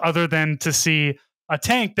useless, other than to see a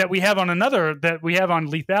tank that we have on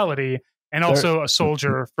lethality, and also a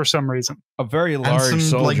soldier for some reason. A very large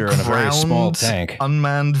soldier and a very small tank.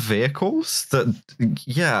 Unmanned vehicles that,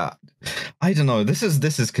 I don't know. This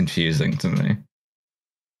is confusing to me.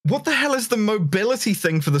 What the hell is the mobility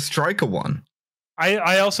thing for the striker one?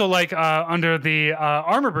 I also like under the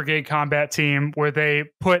Armor Brigade Combat Team, where they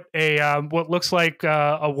put a what looks like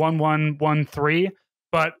a 1113,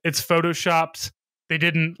 but it's photoshopped. They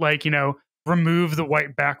didn't remove the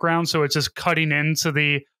white background, so it's just cutting into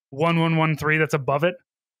the 1113 that's above it.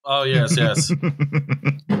 Oh yes.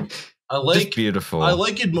 I like just beautiful. I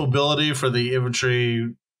like in mobility for the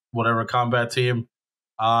infantry whatever combat team.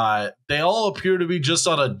 They all appear to be just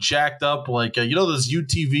on a jacked up, those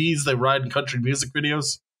UTVs they ride in country music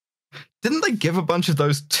videos. Didn't they give a bunch of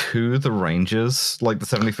those to the Rangers, like the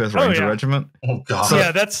 75th Ranger Regiment? Oh god. So,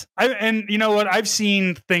 yeah, and you know what? I've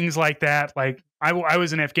seen things like that. Like I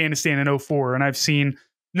was in Afghanistan in 2004, and I've seen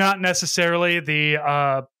not necessarily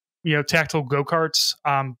the tactical go-karts,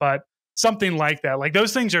 but something like that. Like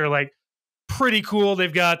those things are like pretty cool.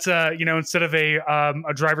 They've got instead of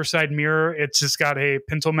a driver's side mirror, it's just got a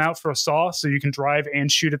pintle mount for a saw, so you can drive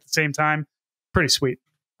and shoot at the same time. Pretty sweet.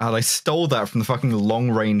 They stole that from the fucking Long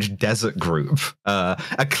Range Desert Group,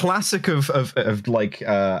 a classic of sort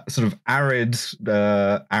of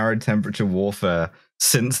arid temperature warfare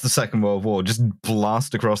since the Second World War. Just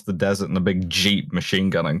blast across the desert in a big jeep, machine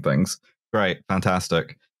gunning things. Great,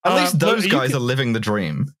 fantastic. At least those guys are living the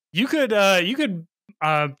dream. You could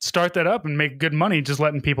start that up and make good money just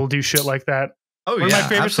letting people do shit like that. Oh, One of my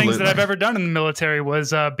favorite things that I've ever done in the military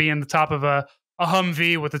was being the top of a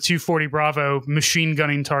Humvee with a 240 Bravo machine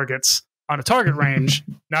gunning targets on a target range,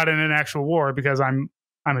 not in an actual war, because I'm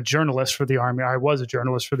a journalist for the Army. I was a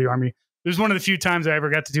journalist for the Army. It was one of the few times I ever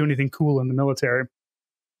got to do anything cool in the military.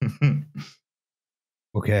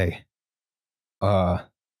 Okay.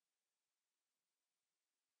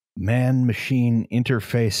 Man-machine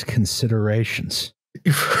interface considerations.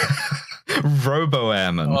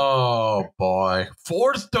 Robo-Airman. Oh boy.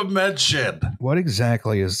 Fourth dimension. What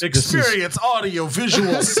exactly is experience, audio,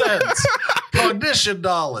 visual sense, cognition,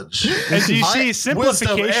 knowledge. As you see,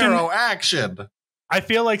 simplification, wisdom, arrow, action. I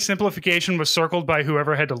feel like simplification was circled by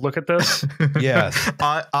whoever had to look at this. Yes.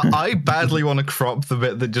 I badly want to crop the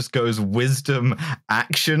bit that just goes wisdom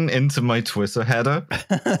action into my Twitter header.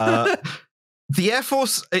 The Air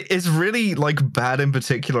Force is really bad in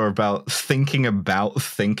particular about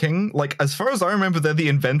thinking. Like, as far as I remember, they're the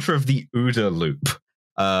inventor of the OODA loop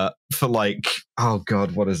for oh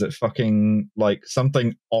god, what is it? Fucking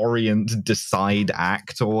something orient, decide,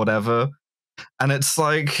 act, or whatever. And it's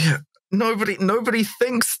nobody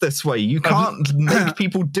thinks this way. You can't make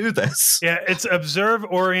people do this. Yeah, it's observe,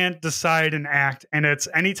 orient, decide, and act. And it's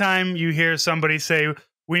anytime you hear somebody say,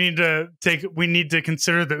 we need to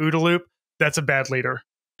consider the OODA loop, that's a bad leader,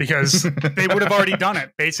 because they would have already done it,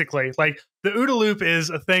 basically. Like, the OODA loop is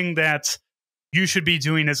a thing that you should be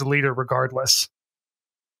doing as a leader regardless.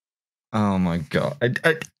 Oh my god.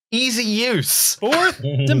 Easy use. Fourth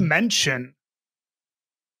dimension.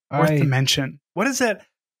 Fourth dimension. What is that?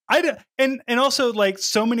 And also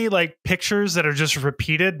so many pictures that are just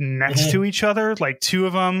repeated next to each other, two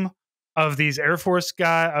of them of these Air Force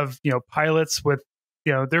pilots with,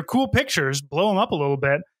 they're cool pictures, blow them up a little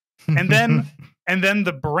bit. And then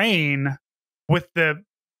the brain with the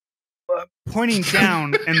pointing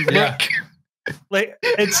down and look like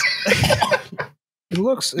it's. It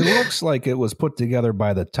looks like it was put together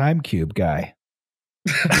by the Time Cube guy.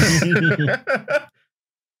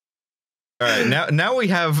 All right, now we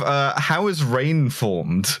have how is rain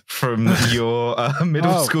formed from your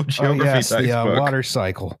middle school geography textbook? The water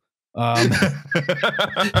cycle. I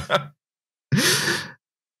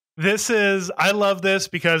love this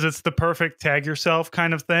because it's the perfect tag yourself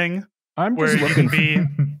kind of thing. I'm just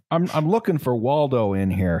looking. I'm looking for Waldo in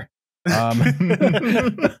here.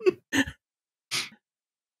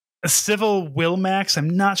 A civil Wilmax. I'm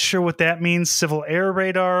not sure what that means. Civil air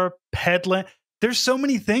radar, Pedland. There's so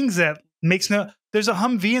many things that makes no. There's a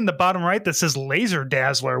Humvee in the bottom right that says laser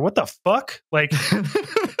dazzler. What the fuck? Like,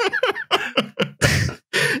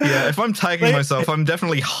 yeah. If I'm tagging myself, I'm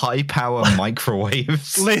definitely high power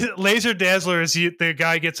microwaves. Laser dazzler is the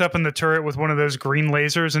guy gets up in the turret with one of those green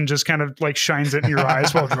lasers and just kind of like shines it in your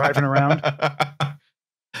eyes while driving around.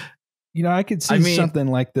 You know, I could see something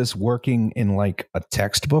like this working in like a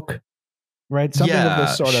textbook, right? Something of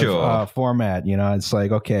this sort of format. You know, it's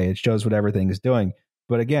like, okay, it shows what everything is doing.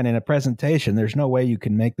 But again, in a presentation, there's no way you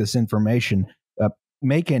can make this information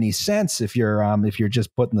make any sense if you're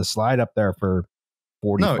just putting the slide up there for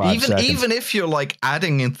 45 seconds. Even if you're like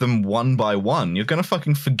adding them one by one, you're gonna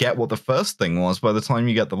fucking forget what the first thing was by the time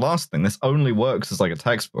you get the last thing. This only works as like a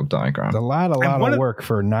textbook diagram. It's a lot of work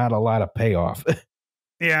for not a lot of payoff.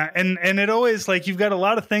 Yeah, and it always, like, you've got a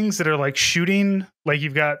lot of things that are like shooting, like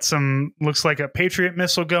you've got some, looks like a Patriot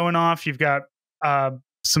missile going off, you've got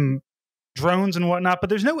some drones and whatnot,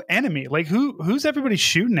 but there's no enemy. Like, who's everybody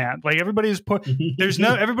shooting at? Like, everybody's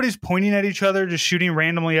everybody's pointing at each other, just shooting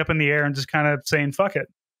randomly up in the air and just kind of saying fuck it.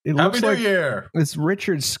 It looks like it's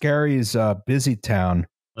Richard Scarry's Busy Town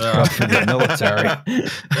for the military.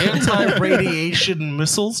 Anti-radiation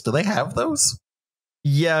missiles, do they have those?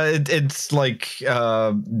 Yeah, it's like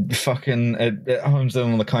fucking it homes in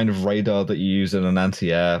on the kind of radar that you use in an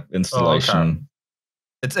anti-air installation.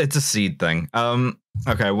 Oh, okay. It's a seed thing.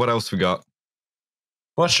 Okay, what else we got?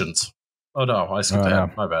 Questions. Oh no, I skipped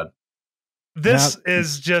ahead. My bad. This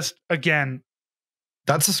is just, again,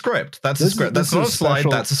 that's a script. That's a script. That's not a slide,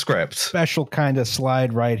 that's a script. Special kind of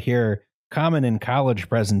slide right here, common in college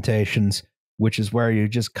presentations, which is where you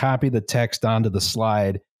just copy the text onto the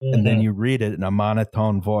slide and then you read it in a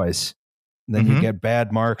monotone voice. And then you get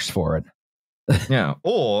bad marks for it. Yeah.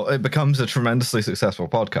 Or it becomes a tremendously successful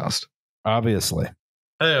podcast. Obviously.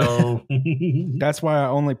 Hey-o. That's why I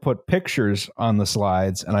only put pictures on the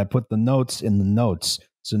slides and I put the notes in the notes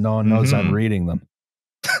so no one knows I'm reading them.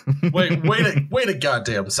 Wait a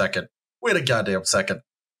goddamn second. Wait a goddamn second.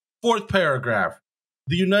 Fourth paragraph.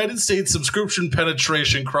 The United States subscription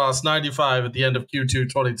penetration crossed 95 at the end of Q2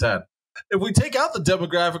 2010. If we take out the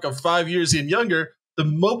demographic of 5 years and younger, the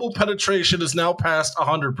mobile penetration is now past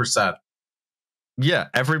 100%. Yeah,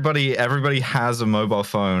 everybody has a mobile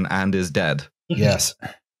phone and is dead. Yes.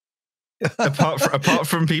 apart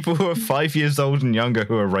from people who are 5 years old and younger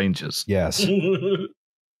who are rangers. Yes. All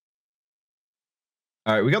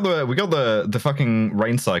right, we got the fucking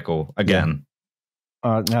rain cycle again.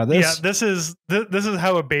 Now this this is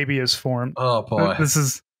how a baby is formed. Oh boy. This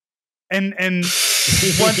is and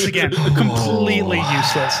once again, completely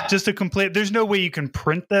useless. Just a complete. There's no way you can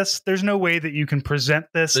print this. There's no way that you can present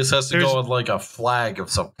this. This has to go on like a flag of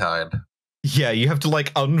some kind. Yeah, you have to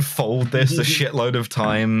like unfold this a shitload of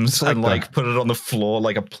times and like put it on the floor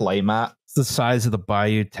like a playmat. It's the size of the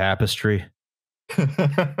Bayou Tapestry.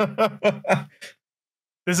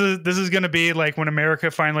 This is going to be like when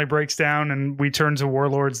America finally breaks down and we turn to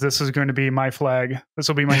warlords. This is going to be my flag. This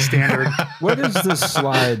will be my standard. What is this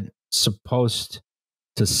slide supposed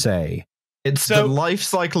to say? It's the life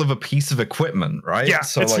cycle of a piece of equipment, right? Yeah,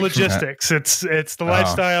 so it's like, logistics. It's the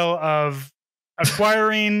lifestyle of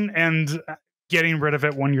acquiring and getting rid of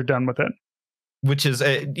it when you're done with it. Which is,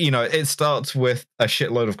 it starts with a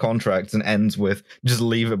shitload of contracts and ends with just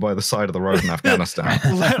leave it by the side of the road in Afghanistan.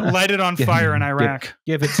 Light it on fire in Iraq.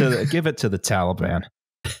 Give it to the Taliban.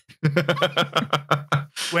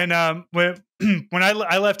 When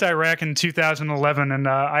I left Iraq in 2011, and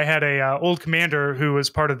I had a old commander who was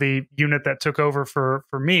part of the unit that took over for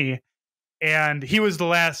me, and he was the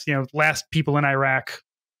last people in Iraq,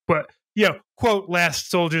 but quote, last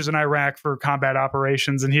soldiers in Iraq for combat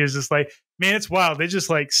operations. And he was just like, man, it's wild. They just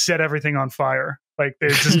like set everything on fire. Like they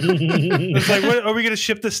just, it's like, what, are we going to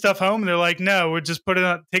ship this stuff home? And they're like, no, we'll just put it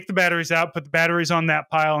on, take the batteries out, put the batteries on that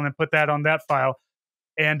pile and then put that on that file.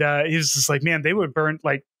 And he was just like, man, they would burn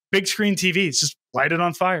like big screen TVs, just light it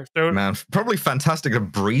on fire. Man, probably fantastic to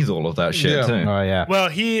breathe all of that shit Yeah. too. Oh yeah. Well,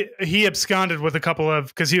 he absconded with a couple of,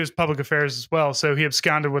 because he was public affairs as well, so he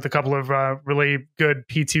absconded with a couple of really good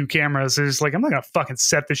P2 cameras. He's like, I'm not gonna fucking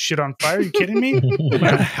set this shit on fire. Are you kidding me? I'm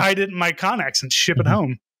gonna hide it in my Connex and ship it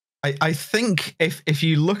home. I think if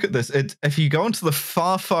you look at this, if you go onto the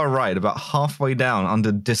far right, about halfway down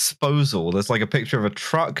under disposal, there's like a picture of a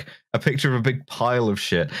truck, a picture of a big pile of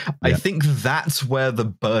shit. Yeah. I think that's where the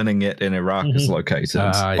burning it in Iraq is located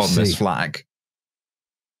on this flag.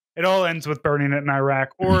 It all ends with burning it in Iraq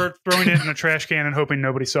or throwing it in a trash can and hoping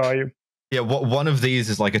nobody saw you. Yeah, one of these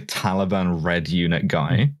is like a Taliban red unit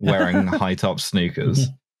guy wearing high top sneakers.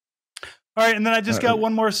 All right, and then I just got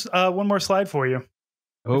one more slide for you.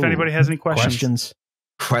 If anybody has any questions.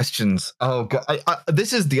 Oh god,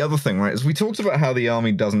 this is the other thing, right? Is we talked about how the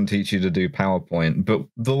army doesn't teach you to do PowerPoint, but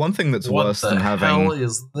the one thing that's worse than having what the hell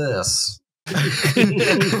is this?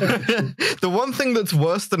 The one thing that's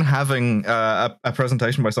worse than having a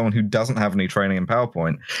presentation by someone who doesn't have any training in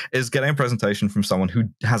PowerPoint is getting a presentation from someone who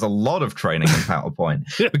has a lot of training in PowerPoint.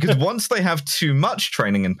 Because once they have too much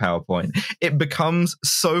training in PowerPoint, it becomes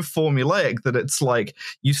so formulaic that it's like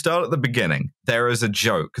you start at the beginning. There is a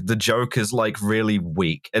joke. The joke is like really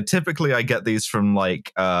weak. Typically, I get these from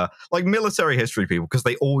like military history people because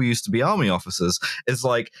they all used to be army officers. It's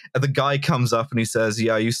like the guy comes up and he says,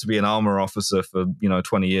 "Yeah, I used to be an armor officer for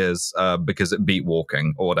 20 years because it beat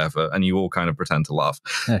walking or whatever," and you all kind of pretend to laugh.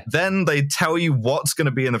 Then they tell you what's going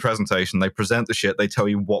to be in the presentation. They present the shit. They tell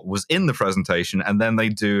you what was in the presentation, and then they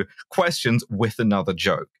do questions with another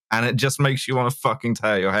joke, and it just makes you want to fucking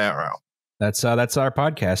tear your hair out. That's our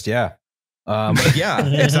podcast. Yeah. Yeah,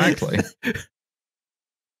 exactly.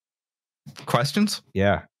 Questions?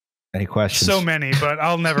 Yeah. Any questions? So many, but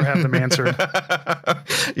I'll never have them answered.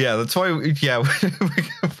 Yeah, that's why.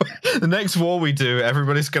 The next war we do,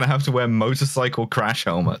 everybody's going to have to wear motorcycle crash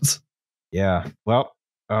helmets. Yeah. Well,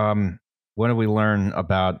 when did we learn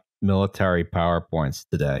about military PowerPoints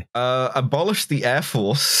today? Abolish the Air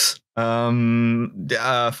Force. Fucking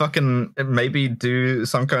maybe do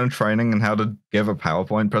some kind of training in how to give a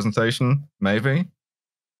PowerPoint presentation. Maybe.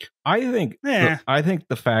 I think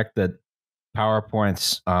the fact that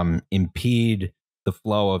PowerPoints impede the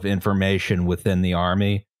flow of information within the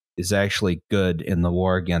army is actually good in the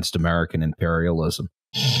war against American imperialism.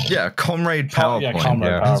 Yeah, Comrade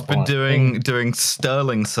PowerPoint has been doing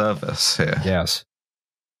sterling service here. Yes.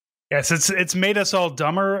 Yes, it's made us all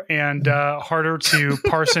dumber and harder to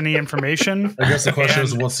parse any information. I guess the question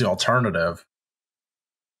is, what's the alternative?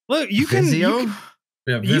 Look, you can Vizio?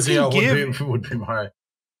 Vizio would be my...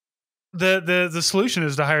 The solution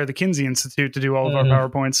is to hire the Kinsey Institute to do all of our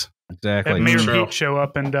PowerPoints. Exactly. Have Mayor Pete show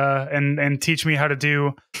up and teach me how to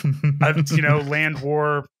do, land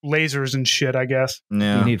war lasers and shit. I guess.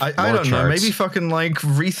 Yeah. I don't know. Maybe fucking like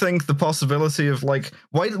rethink the possibility of like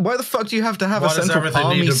why the fuck do you have to have a central army? Why does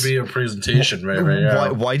everything need to be a presentation? Maybe.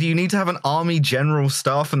 Yeah. Why do you need to have an army general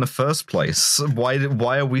staff in the first place?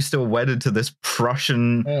 Why are we still wedded to this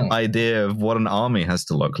Prussian idea of what an army has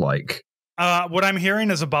to look like? What I'm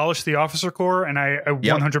hearing is abolish the officer corps, and I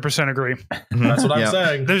 100% agree. That's what I'm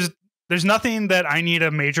saying. There's nothing that I need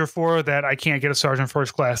a major for that I can't get a sergeant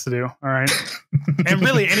first class to do. All right, and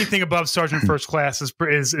really anything above sergeant first class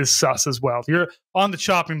is sus as well. You're on the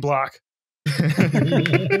chopping block.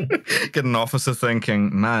 Get an officer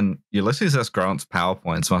thinking, man, Ulysses S. Grant's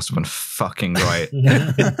PowerPoints must have been fucking great.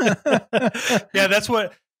 Yeah, that's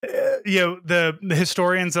what. The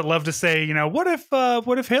historians that love to say, what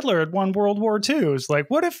if Hitler had won World War II? It's like,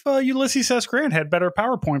 what if Ulysses S. Grant had better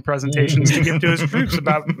PowerPoint presentations to give to his troops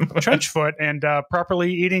about trench foot and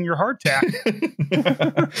properly eating your hardtack?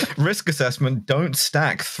 Risk assessment: don't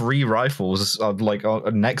stack 3 rifles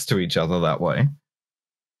next to each other that way.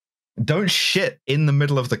 Don't shit in the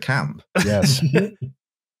middle of the camp. Yes.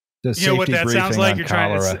 What that sounds like? You're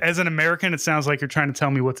trying, as an American, it sounds like you're trying to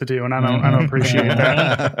tell me what to do, and I don't appreciate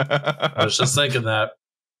that. I was just thinking that.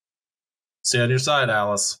 Stay on your side,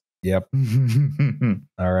 Alice. Yep.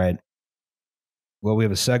 All right. Well, we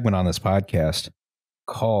have a segment on this podcast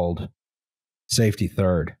called Safety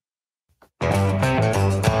Third. Shake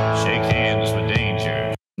hands for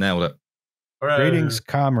danger. Nailed it. Greetings,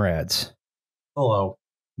 comrades. Hello.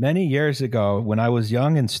 Many years ago, when I was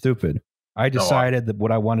young and stupid, I decided that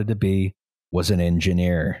what I wanted to be was an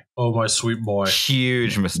engineer. Oh, my sweet boy.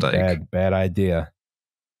 Huge mistake. Bad idea.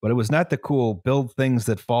 But it was not the cool build things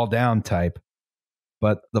that fall down type,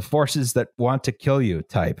 but the forces that want to kill you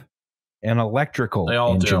type. An electrical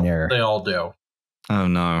engineer. They all do. Oh,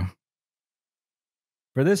 no.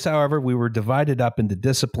 For this, however, we were divided up into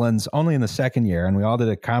disciplines only in the second year, and we all did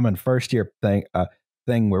a common first year thing,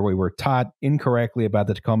 thing where we were taught incorrectly about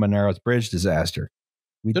the Tacoma Narrows Bridge disaster.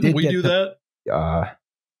 Didn't we do that?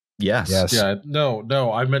 Yes. Yeah.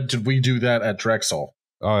 No. I meant, did we do that at Drexel?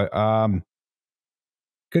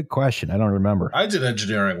 Good question. I don't remember. I did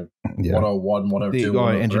engineering Yeah. 101, 102,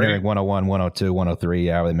 103. Engineering 101, 102, 103.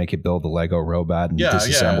 Yeah, they make you build the Lego robot and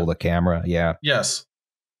disassemble the camera. Yeah. Yes.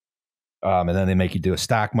 And then they make you do a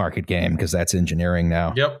stock market game because that's engineering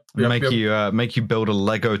now. Yep. Make you build a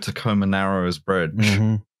Lego Tacoma Narrows Bridge.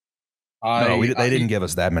 Mm-hmm. They didn't give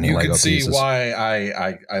us that many you Lego can see pieces. why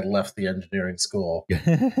I left the engineering school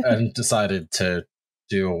and decided to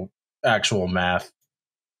do actual math.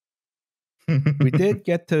 We did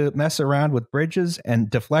get to mess around with bridges and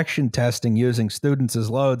deflection testing using students as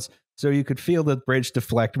loads so you could feel the bridge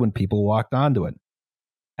deflect when people walked onto it.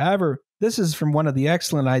 However, this is from one of the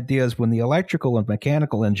excellent ideas when the electrical and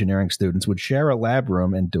mechanical engineering students would share a lab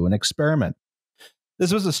room and do an experiment.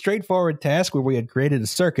 This was a straightforward task where we had created a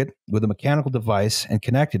circuit with a mechanical device and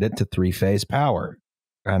connected it to three-phase power.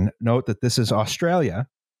 And note that this is Australia,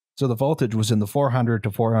 so the voltage was in the 400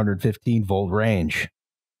 to 415 volt range.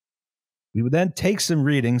 We would then take some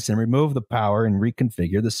readings and remove the power and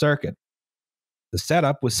reconfigure the circuit. The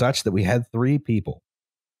setup was such that we had 3 people.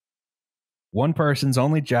 One person's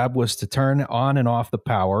only job was to turn on and off the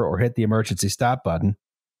power or hit the emergency stop button.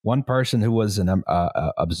 One person who was an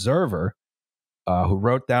observer who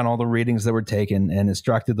wrote down all the readings that were taken and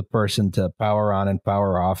instructed the person to power on and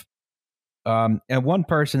power off. And one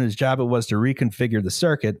person whose job it was to reconfigure the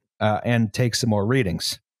circuit and take some more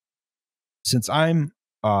readings. Since I'm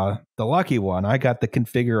the lucky one, I got the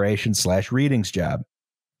configuration / readings job.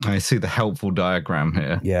 I see the helpful diagram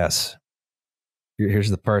here. Yes.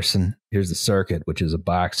 Here's the person. Here's the circuit, which is a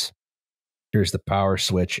box. Here's the power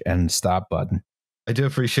switch and stop button. I do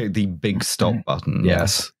appreciate the big stop button.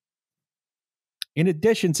 Yes. In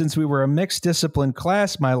addition, since we were a mixed discipline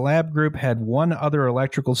class, my lab group had 1 other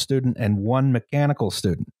electrical student and 1 mechanical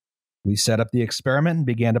student. We set up the experiment and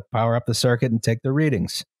began to power up the circuit and take the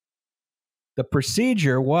readings. The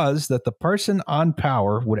procedure was that the person on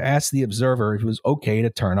power would ask the observer if it was okay to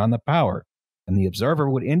turn on the power, and the observer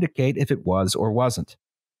would indicate if it was or wasn't.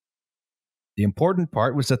 The important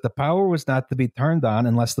part was that the power was not to be turned on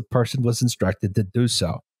unless the person was instructed to do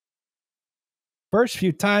so. First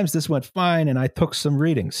few times this went fine, and I took some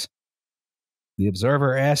readings. The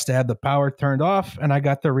observer asked to have the power turned off, and I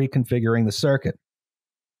got to reconfiguring the circuit.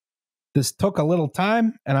 This took a little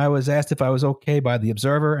time, and I was asked if I was okay by the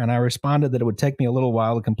observer, and I responded that it would take me a little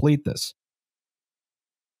while to complete this.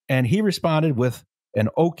 And he responded with an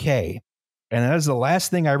okay. And that is the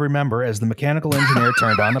last thing I remember as the mechanical engineer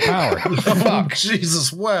turned on the power. Oh,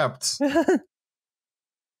 Jesus wept.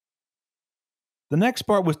 The next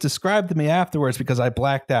part was described to me afterwards because I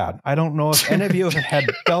blacked out. I don't know if any of you had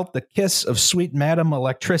felt the kiss of sweet madam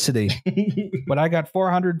electricity, but I got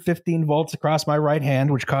 415 volts across my right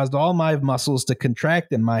hand, which caused all my muscles to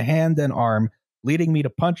contract in my hand and arm, leading me to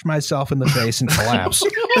punch myself in the face and collapse.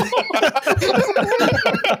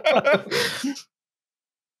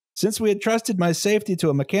 Since we had trusted my safety to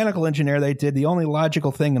a mechanical engineer, they did the only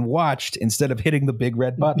logical thing and watched instead of hitting the big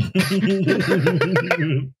red button.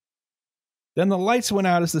 Then the lights went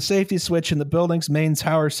out as the safety switch in the building's main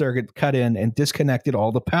power circuit cut in and disconnected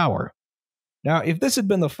all the power. Now, if this had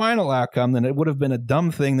been the final outcome, then it would have been a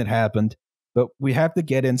dumb thing that happened, but we have to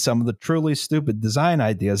get in some of the truly stupid design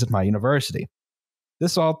ideas at my university.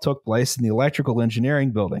 This all took place in the electrical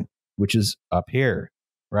engineering building, which is up here,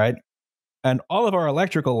 right? And all of our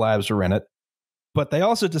electrical labs were in it, but they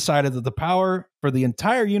also decided that the power for the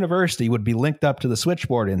entire university would be linked up to the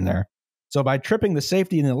switchboard in there. So by tripping the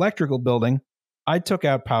safety in the electrical building, I took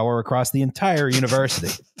out power across the entire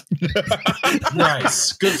university.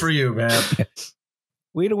 Nice. Good for you, man.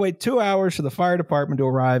 We had to wait 2 hours for the fire department to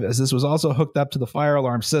arrive, as this was also hooked up to the fire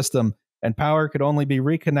alarm system, and power could only be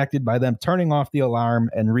reconnected by them turning off the alarm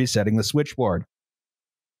and resetting the switchboard.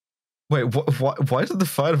 Wait, why did the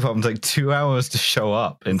fire department take 2 hours to show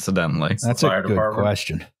up, incidentally? That's a good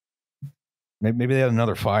question. Maybe they had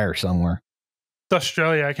another fire somewhere.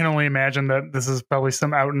 Australia, I can only imagine that this is probably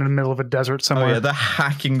some out in the middle of a desert somewhere. Oh yeah, they're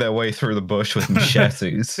hacking their way through the bush with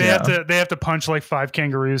machetes. They have to punch like 5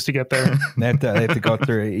 kangaroos to get there. they have to go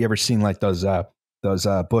through. You ever seen like those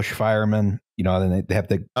bush firemen? You know, then they have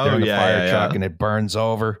to get in the fire truck and it burns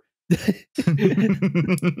over. They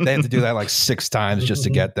have to do that like 6 times just to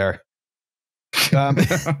get there.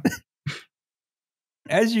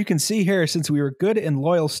 As you can see here, since we were good and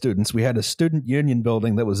loyal students, we had a student union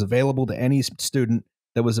building that was available to any student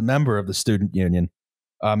that was a member of the student union.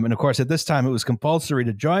 And of course, at this time, it was compulsory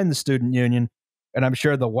to join the student union. And I'm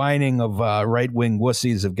sure the whining of right-wing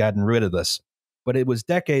wussies have gotten rid of this. but it was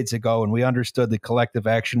decades ago, and we understood that collective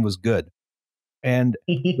action was good. And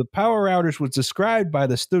the power outage was described by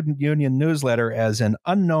the student union newsletter as an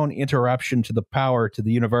unknown interruption to the power to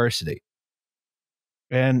the university.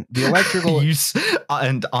 And the electrical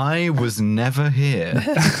and I was never here.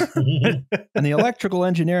 and the electrical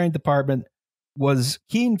engineering department was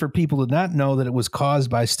keen for people to not know that it was caused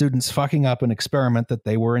by students fucking up an experiment that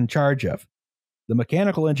they were in charge of. The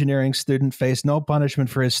mechanical engineering student faced no punishment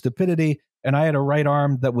for his stupidity, and I had a right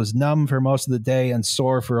arm that was numb for most of the day and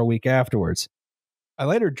sore for a week afterwards. I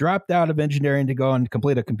later dropped out of engineering to go and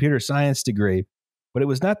complete a computer science degree, but it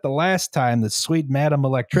was not the last time that sweet Madam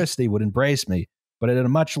Electricity would embrace me, but at a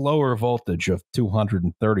much lower voltage of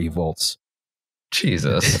 230 volts.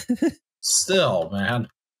 Jesus. Still, man.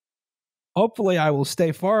 Hopefully, I will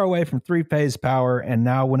stay far away from three-phase power, and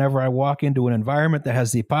now whenever I walk into an environment that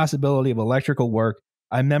has the possibility of electrical work,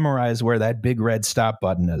 I memorize where that big red stop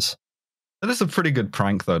button is. That is a pretty good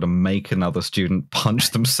prank, though, to make another student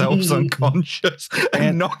punch themselves unconscious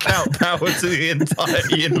and knock out power to the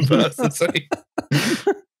entire university.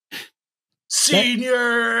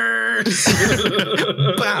 Seniors!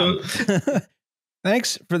 Bam.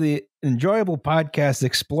 Thanks for the enjoyable podcast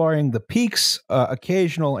exploring the peaks,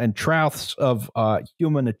 occasional, and troughs of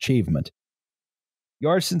human achievement.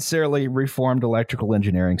 Yours sincerely, reformed electrical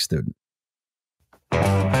engineering student. Shake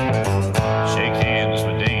hands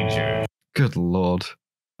with danger. Good Lord.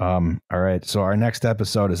 All right, so our next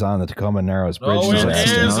episode is on the Tacoma Narrows Bridge. No, it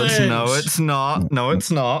isn't. No, it's not. No,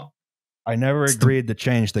 it's not. I never agreed to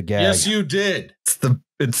change the gag. Yes, you did.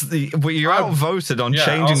 Well, you're outvoted on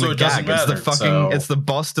changing also the it doesn't gag. matter, It's the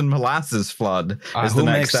Boston molasses flood. Is who the makes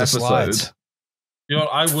next the episode. slides? You know,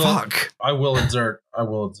 I will. Fuck. I will insert a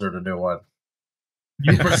new one.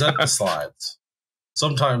 You present the slides.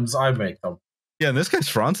 Sometimes I make them. Yeah, in this case,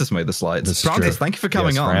 Francis made the slides. This is Francis, true. thank you for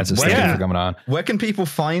coming Yes, on. Francis, Where, thank you for coming on. where can people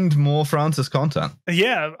find more Francis content?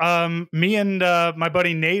 Yeah, me and my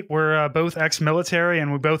buddy Nate, we're both ex-military,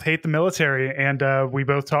 and we both hate the military, and we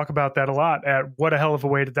both talk about that a lot at What a Hell of a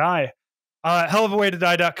Way to Die.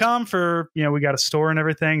 Hellofawaytodie.com for, we got a store and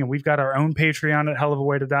everything, and we've got our own Patreon at Hell of a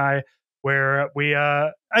Way to Die, where we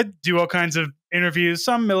I do all kinds of interviews,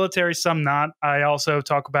 some military, some not. I also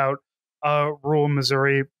talk about rural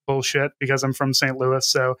Missouri bullshit because I'm from St. Louis,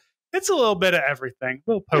 so it's a little bit of everything. A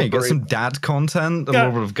little Yeah, you got potpourri. some dad content, a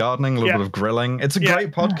little bit of gardening, a little bit of grilling. It's a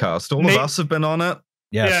great podcast. All Nate- of us have been on it.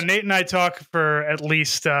 Yes. Yeah, Nate and I talk for at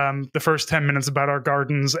least the first 10 minutes about our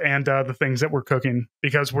gardens and the things that we're cooking,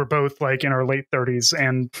 because we're both like in our late 30s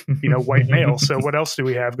and, white male. So what else do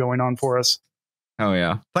we have going on for us? Oh,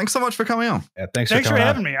 yeah. Thanks so much for coming on. Yeah, thanks for coming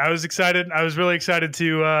having on. me. I was excited. I was really excited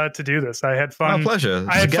to do this. I had fun. My pleasure.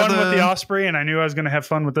 I had fun with the Osprey, and I knew I was going to have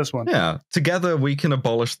fun with this one. Yeah. Together, we can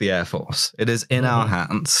abolish the Air Force. It is in our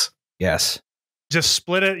hands. Yes. Just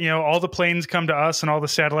split it. All the planes come to us and all the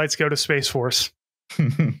satellites go to Space Force.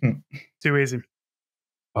 Too easy.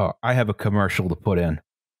 Oh, I have a commercial to put in.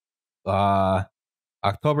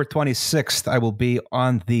 October 26th, I will be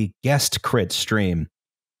on the Guest Crit stream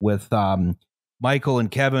with Michael and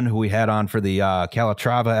Kevin, who we had on for the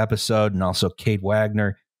Calatrava episode, and also Kate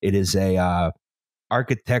Wagner. It is a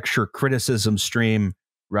architecture criticism stream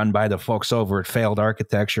run by the folks over at Failed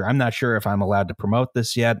Architecture. I'm not sure if I'm allowed to promote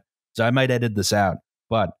this yet, so I might edit this out,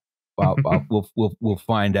 but we'll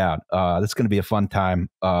find out. That's going to be a fun time.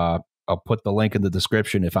 I'll put the link in the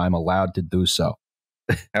description if I'm allowed to do so.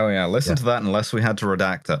 Oh yeah, listen to that unless we had to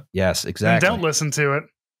redact it. Yes, And exactly. don't listen to it.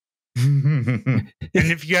 And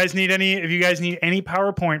if you guys need any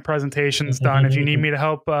PowerPoint presentations done, if you need me to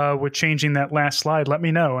help with changing that last slide, let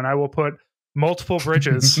me know, and I will put multiple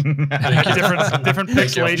bridges, different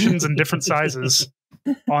pixelations and different sizes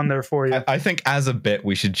on there for you. I think as a bit,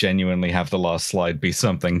 we should genuinely have the last slide be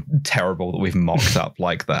something terrible that we've mocked up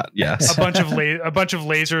like that. Yes, a bunch of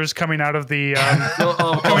lasers coming out of the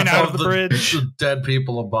coming out of the bridge. The dead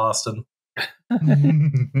people of Boston.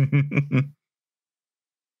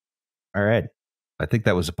 All right. I think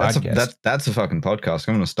that was a podcast. That's a fucking podcast.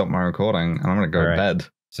 I'm going to stop my recording and I'm going to go to bed.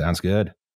 Sounds good.